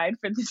 provide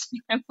for this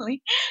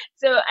family.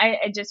 So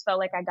I just felt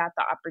like I got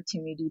the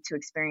opportunity to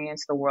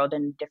experience the world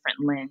in a different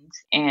lens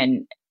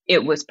and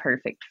it was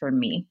perfect for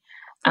me.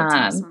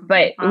 Awesome.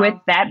 But with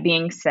that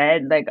being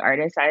said, like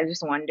artists, I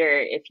just wonder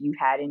if you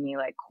had any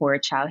like core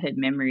childhood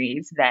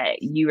memories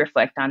that you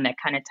reflect on that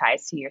kind of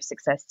ties to your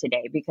success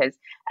today, because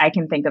I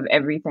can think of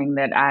everything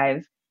that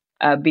I've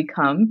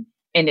become.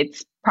 And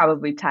it's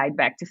probably tied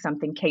back to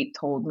something Kate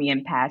told me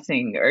in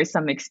passing or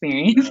some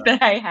experience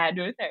that I had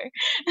with her.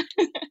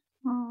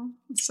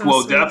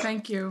 So sweet.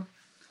 Thank you.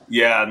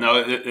 Yeah,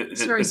 no,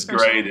 it's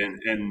great.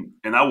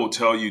 And I will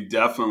tell you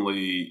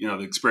definitely, the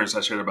experience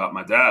I shared about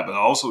my dad, but I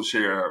also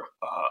share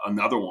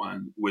another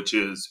one, which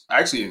is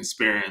actually an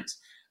experience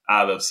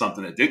out of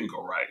something that didn't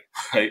go right?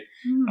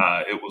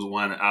 It was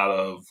one out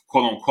of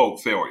quote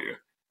unquote failure,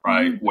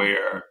 right?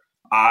 Where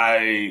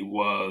I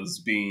was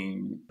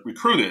being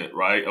recruited,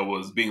 right? I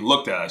was being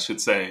looked at, I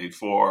should say,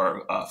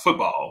 for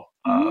football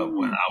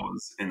when I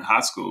was in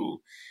high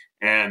school.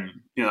 And,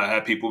 I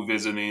had people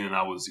visiting and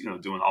I was,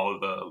 doing all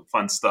of the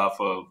fun stuff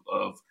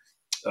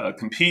of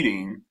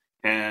competing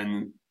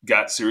and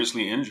got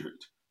seriously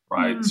injured,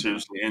 right?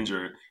 Seriously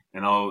injured.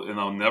 And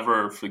I'll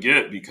never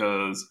forget,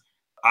 because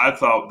I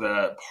thought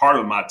that part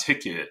of my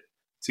ticket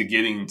to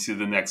getting to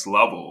the next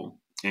level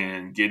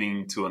and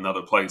getting to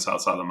another place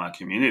outside of my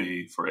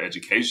community for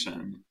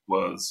education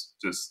was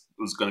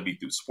going to be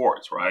through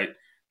sports, right?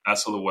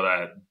 That's sort of what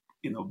I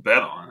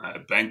bet on. I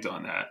had banked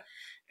on that.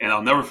 And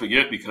I'll never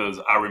forget because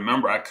I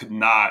remember I could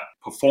not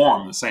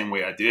perform the same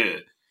way I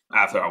did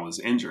after I was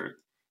injured.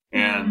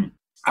 And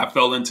I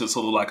fell into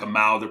sort of like a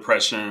mild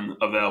depression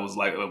of that. Was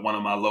like one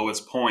of my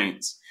lowest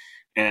points.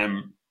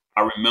 And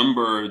I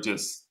remember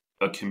just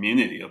a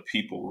community of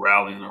people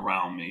rallying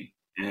around me.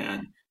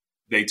 And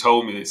they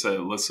told me, they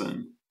said,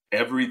 listen,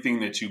 everything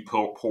that you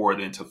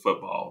poured into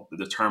football, the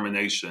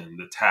determination,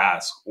 the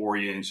task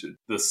orientation,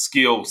 the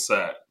skill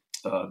set,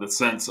 the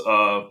sense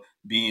of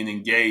being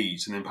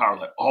engaged and empowered,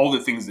 like all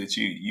the things that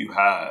you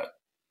had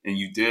and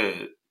you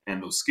did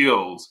and those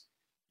skills,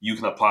 you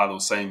can apply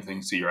those same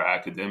things to your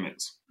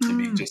academics and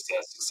be just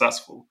as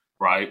successful,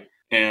 right?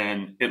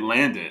 And it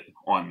landed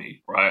on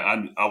me,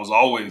 right? I was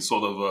always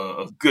sort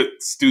of a good,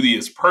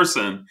 studious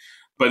person,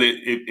 but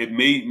it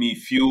made me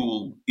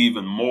fuel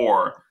even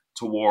more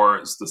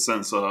towards the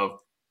sense of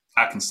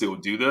I can still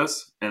do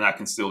this and I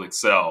can still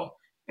excel.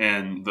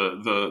 And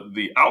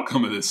the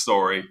outcome of this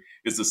story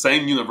is the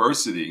same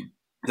university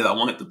that I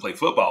wanted to play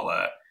football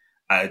at.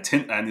 I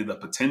ended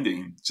up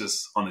attending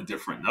just on a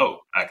different note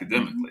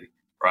academically,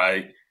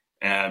 right?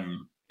 And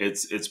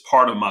it's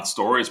part of my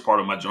story. It's part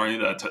of my journey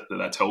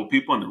that I tell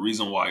people. And the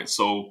reason why it's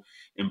so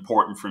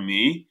important for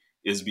me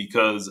is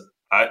because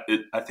I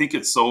think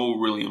it's so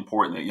really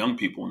important that young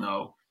people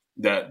know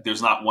that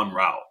there's not one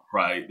route,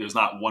 right? There's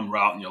not one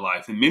route in your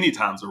life. And many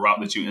times the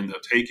route that you end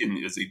up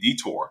taking is a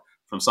detour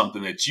from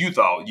something that you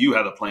thought you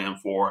had a plan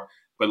for,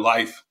 but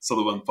life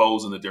sort of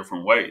unfolds in a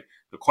different way.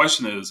 The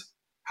question is,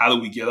 how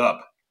do we get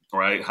up,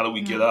 right? How do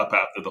we get up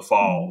after the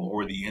fall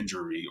or the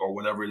injury or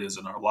whatever it is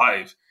in our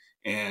life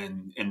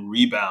and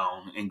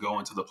rebound and go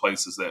into the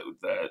places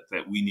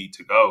that we need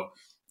to go?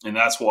 And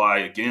that's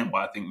why I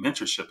think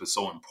mentorship is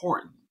so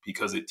important,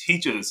 because it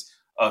teaches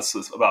us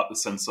about the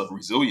sense of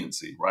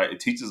resiliency, right? It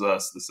teaches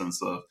us the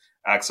sense of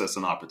access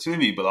and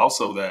opportunity, but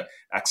also that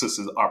access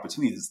and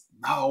opportunity is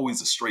not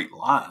always a straight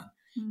line.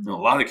 In a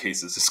lot of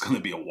cases, it's going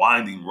to be a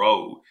winding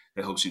road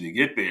that helps you to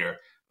get there.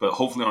 But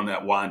hopefully on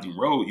that winding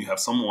road, you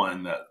have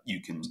someone that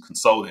you can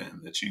consult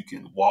in, that you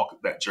can walk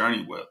that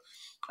journey with.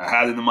 I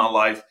had it in my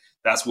life.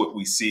 That's what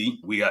we see.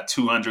 We got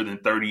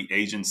 230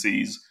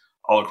 agencies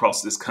all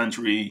across this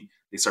country.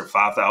 They serve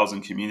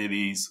 5,000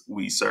 communities.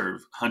 We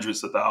serve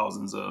hundreds of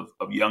thousands of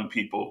young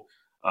people.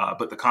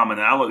 But the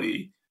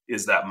commonality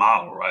is that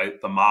model,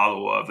 right? The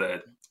model of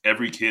that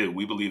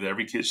we believe that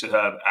every kid should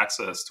have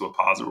access to a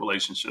positive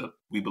relationship.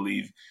 We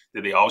believe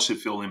that they all should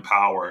feel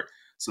empowered.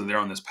 So they're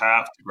on this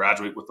path to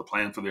graduate with a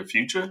plan for their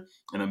future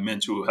and a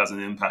mentor who has an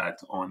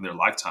impact on their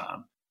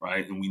lifetime,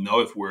 right? And we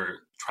know if we're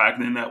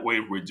tracking in that way,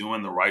 if we're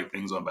doing the right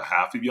things on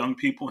behalf of young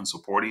people and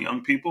supporting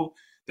young people,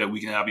 that we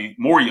can have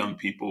more young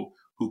people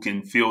who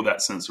can feel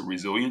that sense of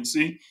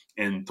resiliency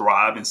and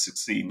thrive and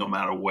succeed no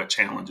matter what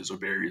challenges or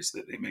barriers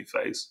that they may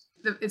face.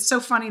 It's so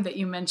funny that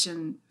you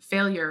mention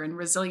failure and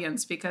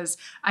resilience, because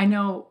I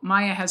know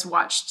Maya has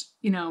watched,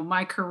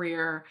 my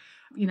career.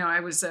 I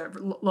was a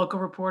local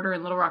reporter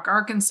in Little Rock,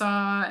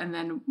 Arkansas, and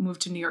then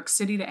moved to New York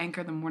City to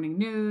anchor the morning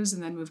news,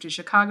 and then moved to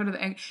Chicago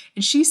and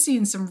she's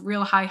seen some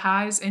real high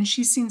highs and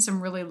she's seen some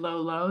really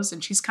low lows,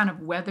 and she's kind of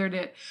weathered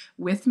it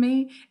with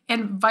me,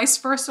 and vice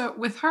versa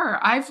with her.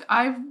 I've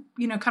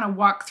kind of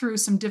walked through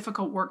some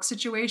difficult work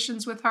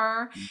situations with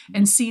her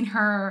and seen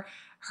her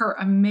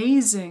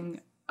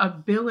amazing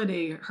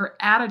ability, her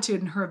attitude,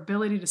 and her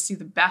ability to see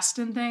the best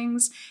in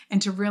things and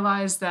to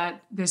realize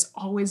that there's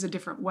always a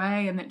different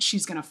way and that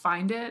she's going to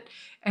find it.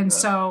 And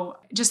so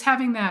just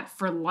having that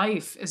for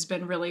life has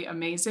been really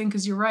amazing,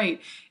 because you're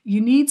right.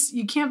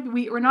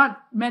 We're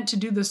not meant to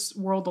do this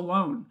world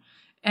alone.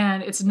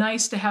 And it's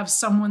nice to have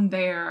someone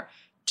there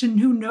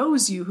who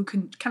knows you, who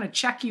can kind of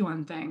check you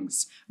on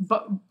things,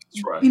 but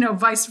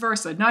vice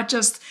versa, not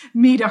just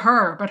me to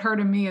her, but her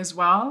to me as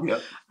well.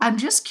 Yep. I'm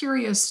just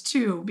curious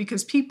too,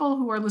 because people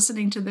who are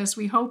listening to this,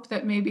 we hope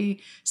that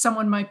maybe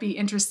someone might be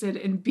interested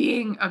in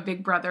being a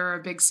big brother or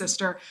a big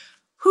sister.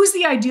 Who's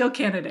the ideal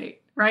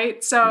candidate,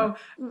 right? So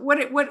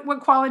what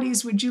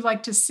qualities would you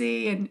like to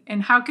see,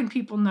 and how can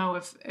people know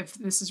if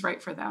this is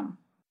right for them?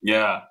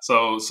 Yeah.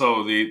 So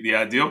the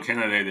ideal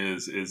candidate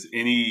is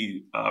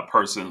any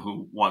person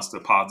who wants to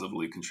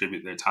positively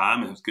contribute their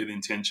time and has good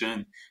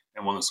intention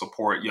and want to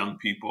support young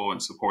people in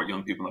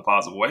a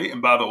positive way.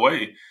 And by the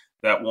way,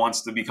 that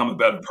wants to become a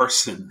better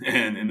person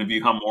and to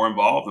become more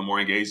involved and more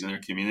engaged in their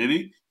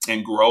community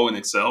and grow and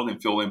excel and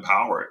feel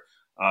empowered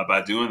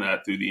by doing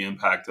that through the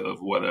impact of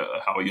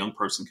how a young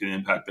person can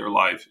impact their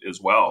life as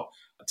well.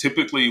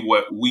 Typically,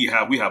 what we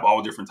have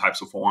all different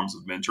types of forms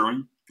of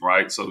mentoring,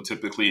 right? So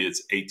typically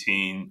it's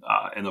 18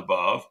 and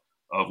above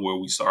of where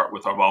we start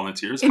with our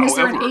volunteers. And is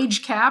there an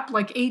age cap,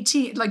 like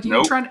 18? Like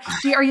you're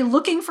are you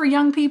looking for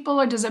young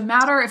people, or does it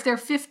matter if they're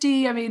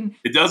 50? I mean,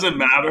 it doesn't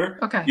matter.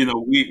 Okay.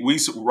 We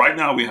right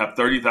now we have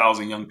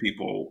 30,000 young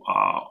people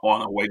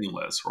on a waiting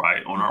list,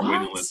 right? On our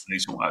waiting list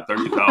nationwide,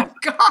 30,000. Oh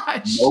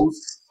gosh.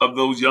 Most of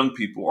those young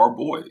people are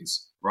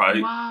boys,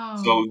 right? Wow.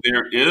 So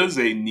there is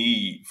a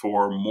need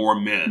for more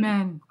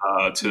men.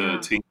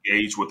 To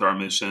engage with our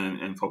mission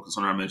and focus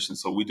on our mission.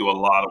 So we do a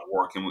lot of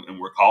work, and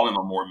we're calling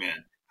on more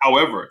men.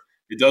 However,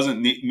 it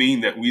doesn't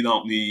mean that we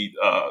don't need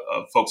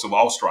folks of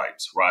all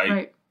stripes,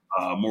 right?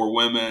 More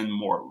women,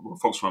 more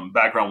folks from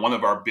background. One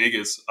of our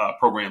biggest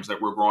programs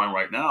that we're growing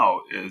right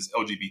now is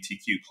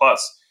LGBTQ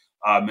plus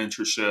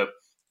mentorship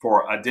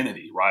for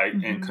identity, right?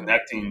 Mm-hmm. And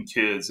connecting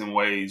kids in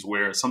ways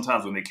where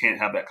sometimes when they can't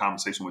have that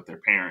conversation with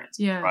their parents,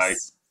 right?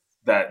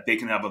 That they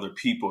can have other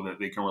people that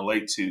they can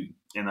relate to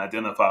and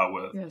identify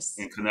with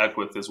and connect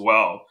with as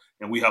well.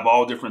 And we have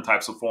all different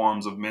types of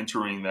forms of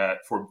mentoring that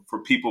for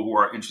people who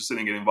are interested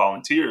in getting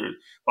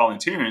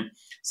volunteering.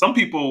 Some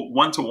people,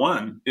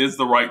 one-to-one is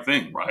the right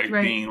thing, right?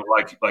 Being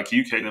like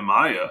you, Kate and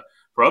Maya.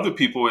 For other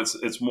people,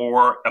 it's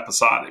more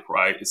episodic,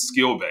 right? It's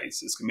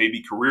skill-based. It's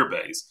maybe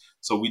career-based.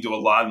 So we do a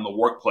lot in the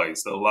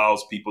workplace that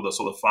allows people to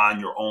sort of find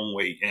your own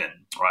way in,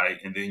 right?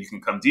 And then you can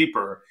come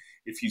deeper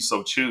if you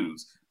so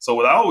choose. So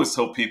what I always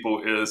tell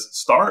people is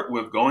start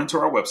with going to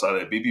our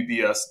website at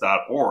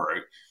bbbs.org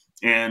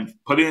and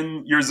put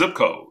in your zip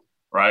code,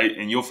 right?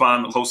 And you'll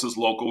find the closest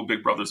local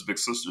Big Brothers, Big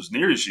Sisters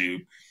nearest you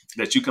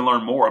that you can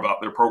learn more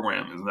about their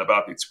programs and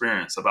about the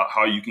experience, about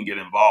how you can get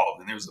involved.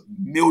 And there's a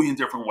million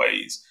different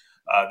ways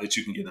that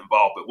you can get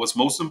involved. But what's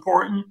most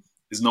important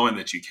is knowing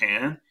that you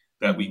can,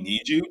 that we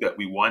need you, that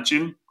we want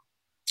you,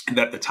 and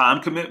that the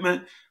time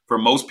commitment for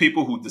most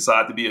people who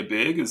decide to be a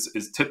big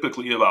is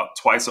typically about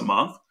twice a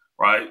month,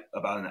 right?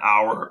 About an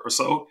hour or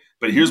so.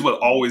 But here's what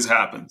always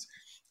happens.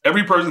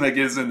 Every person that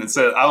gets in and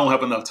says, I don't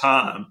have enough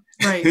time,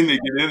 then they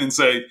get in and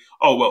say,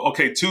 oh, well,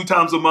 okay, 2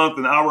 times a month,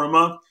 an hour a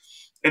month.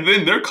 And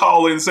then they're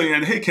calling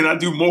saying, hey, can I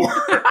do more?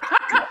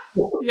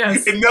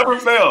 Yes. It never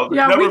failed.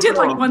 Yeah, we did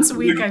like once a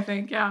week, I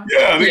think. Yeah.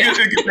 Yeah, they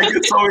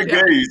get so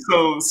engaged.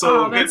 So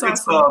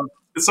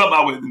it's something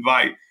I would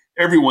invite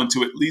everyone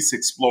to at least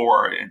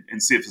explore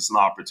and see if it's an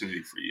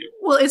opportunity for you.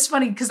 Well, it's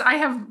funny because I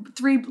have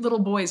 3 little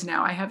boys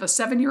now. I have a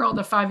 7-year-old,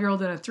 a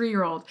 5-year-old, and a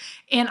 3-year-old.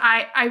 And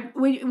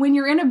when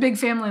you're in a big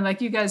family,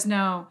 like you guys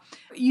know,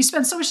 you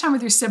spend so much time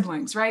with your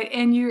siblings, right?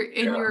 And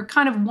you're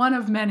kind of one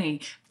of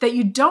many that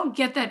you don't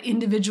get that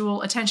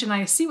individual attention.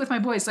 I see with my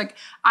boys, like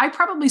I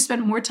probably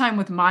spend more time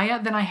with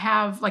Maya than I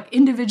have like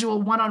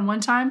individual one-on-one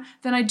time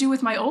than I do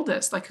with my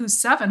oldest, like who's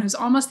 7, who's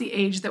almost the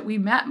age that we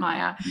met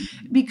Maya.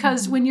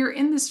 Because when you're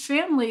in this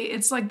family,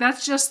 it's like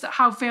that's just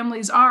how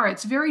families are.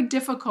 It's very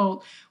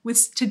difficult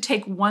to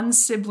take one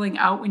sibling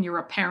out when you're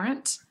a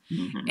parent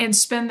and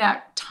spend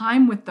that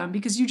time with them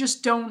because you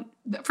just don't.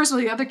 First of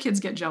all, the other kids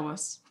get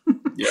jealous.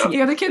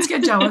 The other kids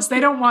get jealous. They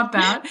don't want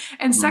that.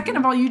 And second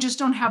of all, you just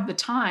don't have the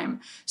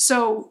time.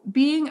 So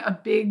being a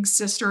big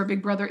sister or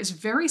big brother is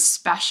very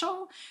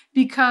special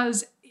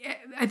because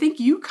I think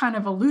you kind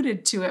of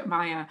alluded to it,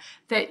 Maya,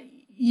 that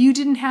you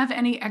didn't have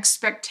any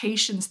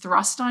expectations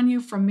thrust on you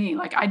from me.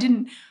 Like I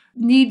didn't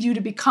need you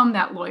to become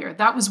that lawyer.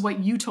 That was what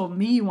you told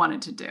me you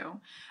wanted to do.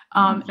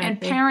 And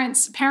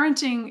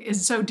parenting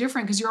is so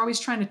different because you're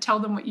always trying to tell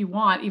them what you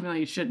want, even though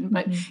you shouldn't,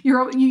 but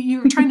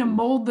you're trying to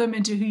mold them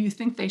into who you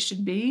think they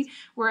should be.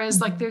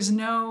 Whereas like there's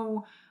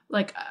no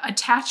like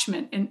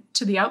attachment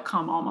to the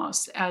outcome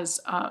almost as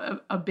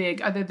a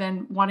big, other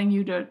than wanting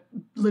you to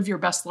live your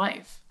best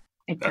life.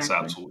 Exactly. That's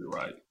absolutely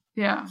right.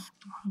 Yeah.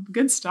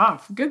 Good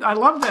stuff. Good. I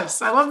love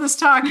this. I love this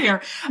talk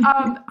here.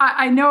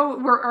 I know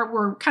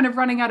we're kind of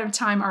running out of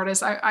time,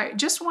 Artis. I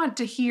just want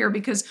to hear,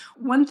 because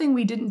one thing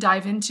we didn't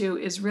dive into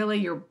is really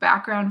your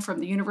background from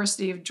the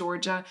University of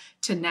Georgia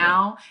to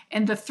now.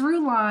 And the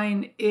through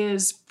line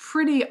is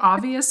pretty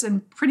obvious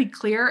and pretty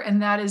clear. And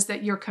that is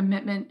that your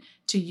commitment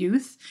to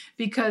youth,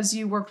 because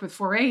you worked with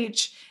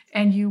 4-H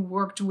and you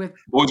worked with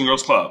Boys and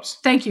Girls Clubs.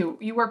 Thank you.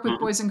 You work with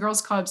Boys and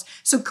Girls Clubs.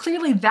 So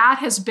clearly that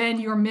has been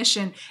your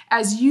mission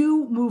as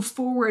you move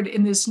forward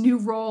in this new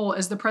role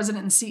as the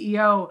president and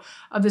CEO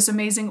of this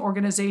amazing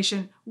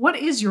organization. What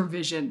is your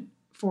vision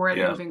for it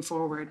moving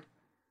forward?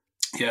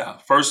 Yeah,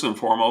 first and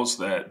foremost,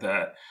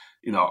 that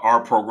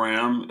our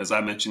program, as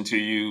I mentioned to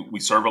you, we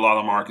serve a lot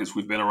of markets.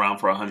 We've been around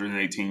for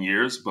 118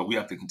 years, but we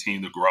have to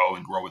continue to grow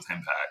and grow with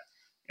impact.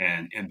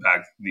 And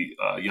impact the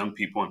young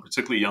people, and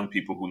particularly young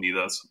people who need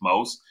us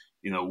most.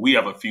 We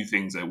have a few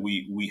things that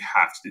we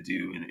have to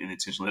do in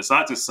intentional. It's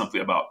not just simply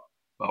about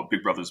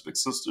Big Brothers, Big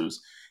Sisters.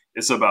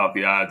 It's about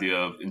the idea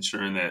of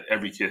ensuring that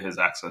every kid has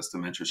access to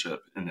mentorship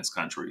in this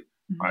country,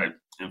 right?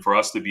 And for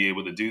us to be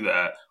able to do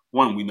that,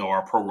 one, we know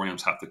our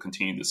programs have to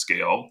continue to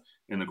scale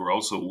and to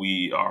grow. So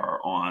we are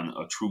on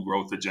a true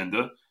growth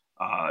agenda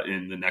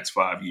in the next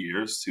 5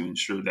 years to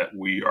ensure that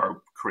we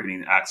are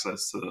creating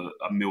access to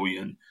 1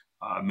 million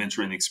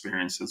mentoring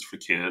experiences for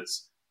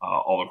kids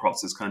all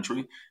across this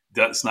country.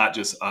 That's not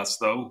just us,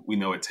 though. We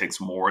know it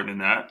takes more than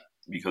that,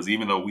 because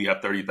even though we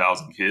have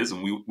 30,000 kids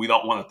and we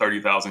don't want a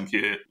 30,000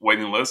 kid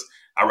waiting list,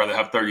 I'd rather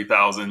have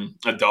 30,000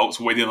 adults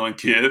waiting on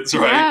kids,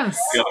 right? Yes.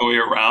 The other way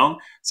around.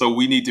 So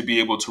we need to be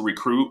able to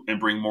recruit and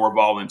bring more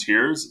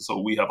volunteers.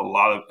 So we have a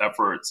lot of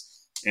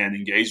efforts and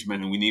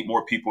engagement, and we need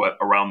more people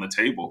around the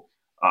table.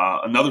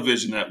 Another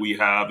vision that we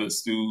have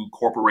is through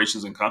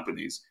corporations and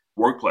companies,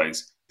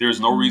 workplace. There's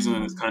no reason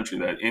in this country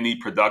that any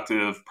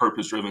productive,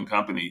 purpose-driven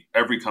company,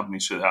 every company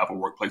should have a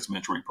workplace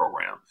mentoring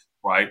program,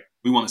 right?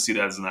 We want to see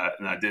that as an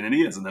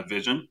identity, as a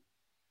vision.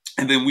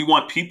 And then we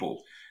want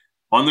people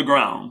on the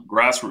ground,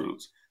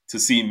 grassroots, to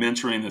see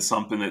mentoring as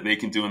something that they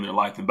can do in their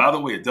life. And by the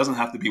way, it doesn't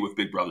have to be with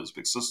big brothers,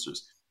 big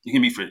sisters. It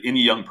can be for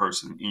any young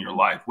person in your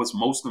life. What's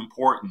most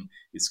important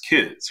is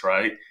kids,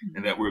 right?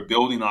 And that we're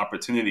building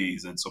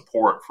opportunities and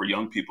support for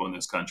young people in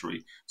this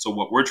country. So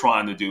what we're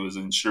trying to do is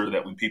ensure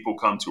that when people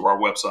come to our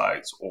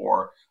websites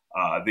or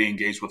they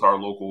engage with our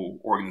local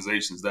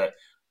organizations, that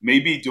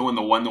maybe doing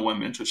the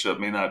one-to-one mentorship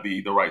may not be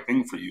the right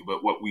thing for you.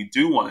 But what we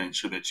do want to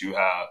ensure that you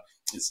have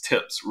is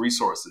tips,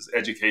 resources,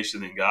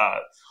 education, and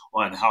guide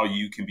on how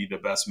you can be the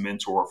best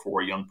mentor for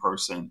a young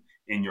person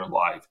in your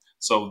life.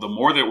 So the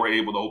more that we're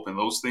able to open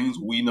those things,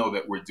 we know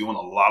that we're doing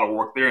a lot of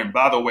work there. And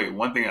by the way,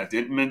 one thing I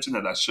didn't mention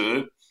that I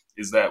should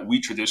is that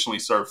we traditionally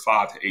serve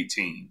 5 to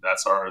 18.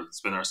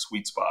 It's been our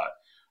sweet spot.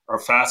 Our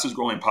fastest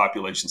growing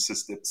population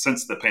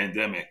since the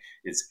pandemic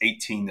is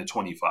 18 to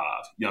 25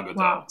 young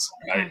adults.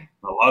 Wow. Right?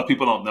 A lot of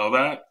people don't know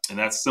that. And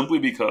that's simply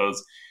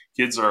because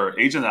kids are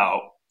aging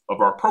out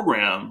of our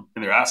program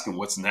and they're asking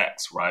what's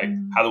next, right?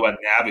 How do I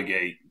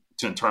navigate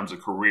in terms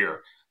of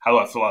career? How do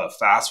I fill out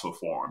a FAFSA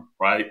form,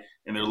 right?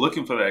 And they're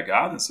looking for that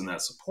guidance and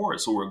that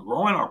support. So we're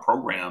growing our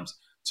programs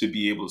to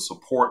be able to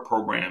support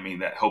programming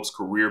that helps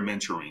career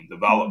mentoring,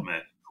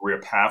 development, career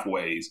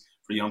pathways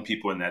for young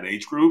people in that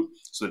age group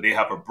so that they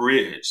have a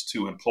bridge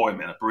to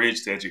employment, a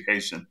bridge to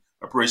education,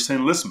 a bridge to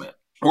enlistment,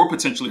 or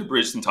potentially a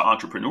bridge into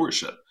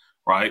entrepreneurship,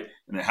 right?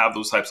 And to have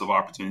those types of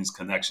opportunities,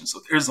 connections.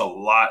 So there's a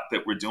lot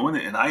that we're doing.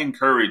 And I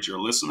encourage your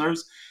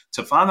listeners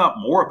to find out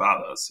more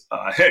about us.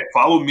 Heck,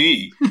 follow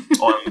me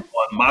on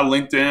my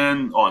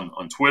LinkedIn,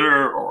 on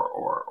Twitter,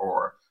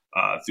 or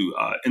through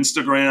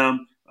Instagram,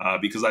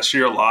 because I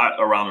share a lot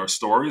around our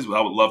stories, but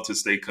I would love to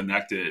stay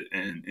connected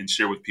and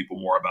share with people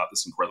more about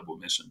this incredible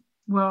mission.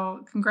 Well,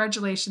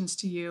 congratulations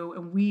to you.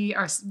 And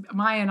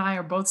Maya and I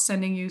are both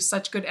sending you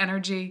such good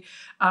energy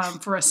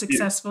for a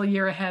successful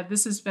year ahead.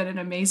 This has been an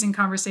amazing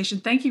conversation.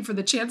 Thank you for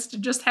the chance to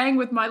just hang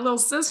with my little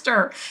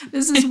sister.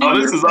 This is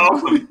wonderful. This is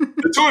awesome.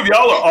 The two of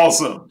y'all are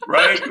awesome,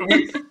 right?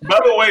 By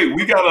the way,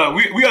 we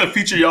gotta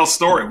feature y'all's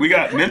story. We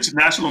got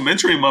National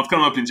Mentoring Month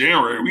coming up in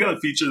January. We gotta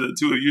feature the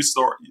two of your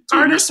story.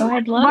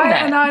 Maya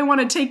and I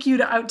want to take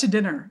you out to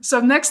dinner.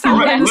 So next time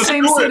we're in the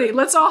same city,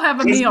 let's all have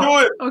a meal. Do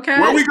it. Okay.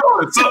 Where are we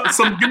going?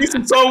 Give me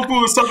some soul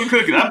food or Southern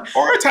cooking,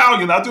 or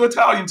Italian. I'll do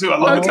Italian too. I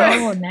love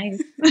Italian. Oh,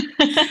 nice.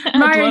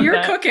 Maya,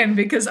 you're cooking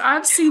because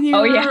I've seen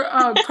your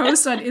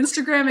posts on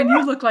Instagram and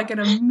you look like an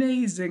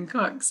amazing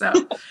cook. So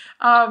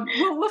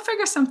we'll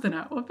figure something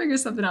out.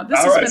 This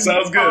has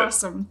been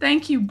awesome.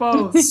 Thank you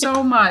both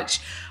so much.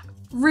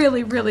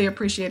 Really, really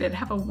appreciate it.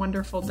 Have a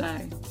wonderful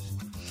day.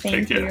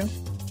 Thank you.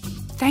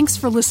 Thanks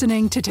for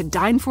listening to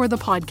Dine For the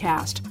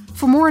podcast.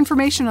 For more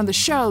information on the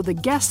show, the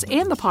guests,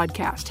 and the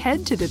podcast,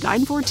 head to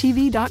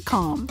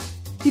todinefortv.com.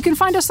 You can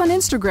find us on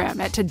Instagram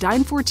at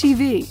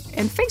ToDineForTV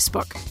and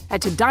Facebook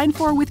at To Dine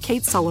For with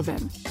Kate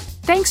Sullivan.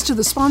 Thanks to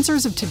the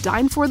sponsors of To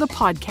Dine For the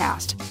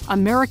podcast,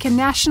 American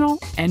National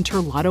and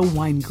Terlato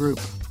Wine Group.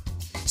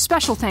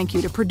 Special thank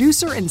you to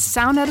producer and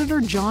sound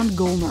editor John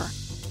Golner.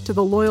 To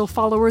the loyal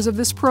followers of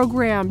this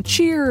program,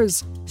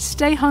 cheers,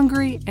 stay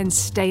hungry, and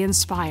stay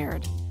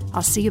inspired.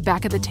 I'll see you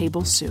back at the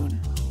table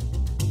soon.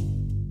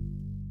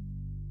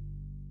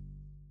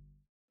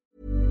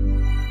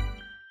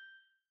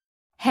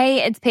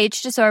 Hey, it's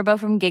Paige DeSorbo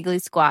from Giggly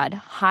Squad.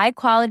 High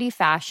quality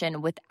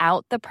fashion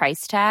without the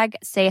price tag.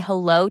 Say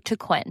hello to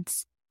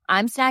Quince.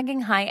 I'm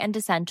snagging high-end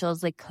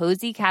essentials like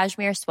cozy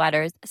cashmere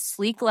sweaters,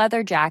 sleek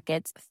leather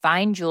jackets,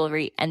 fine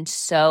jewelry, and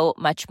so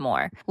much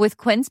more. With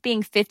Quince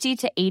being 50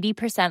 to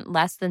 80%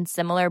 less than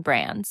similar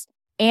brands.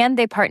 And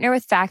they partner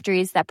with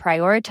factories that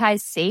prioritize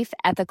safe,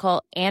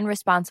 ethical, and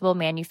responsible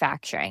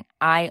manufacturing.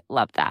 I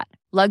love that.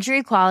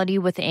 Luxury quality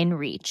within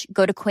reach.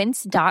 Go to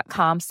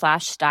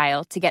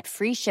quince.com/style to get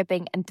free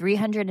shipping and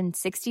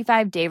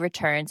 365-day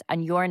returns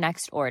on your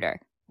next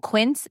order.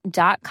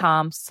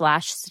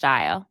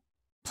 Quince.com/style.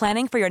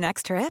 Planning for your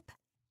next trip?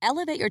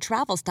 Elevate your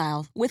travel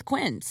style with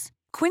Quince.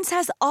 Quince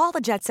has all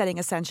the jet-setting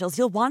essentials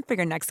you'll want for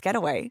your next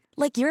getaway,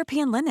 like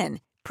European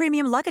linen,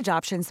 premium luggage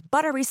options,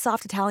 buttery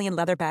soft Italian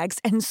leather bags,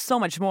 and so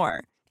much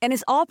more. And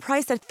is all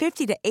priced at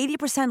 50 to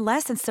 80%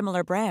 less than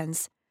similar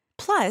brands.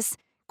 Plus,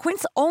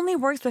 Quince only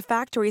works with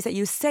factories that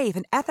use safe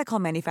and ethical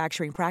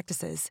manufacturing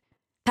practices.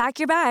 Pack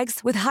your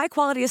bags with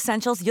high-quality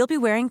essentials you'll be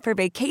wearing for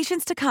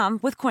vacations to come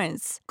with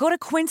Quince. Go to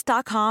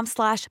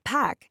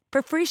quince.com/pack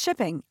for free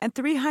shipping and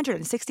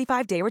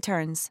 365-day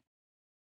returns.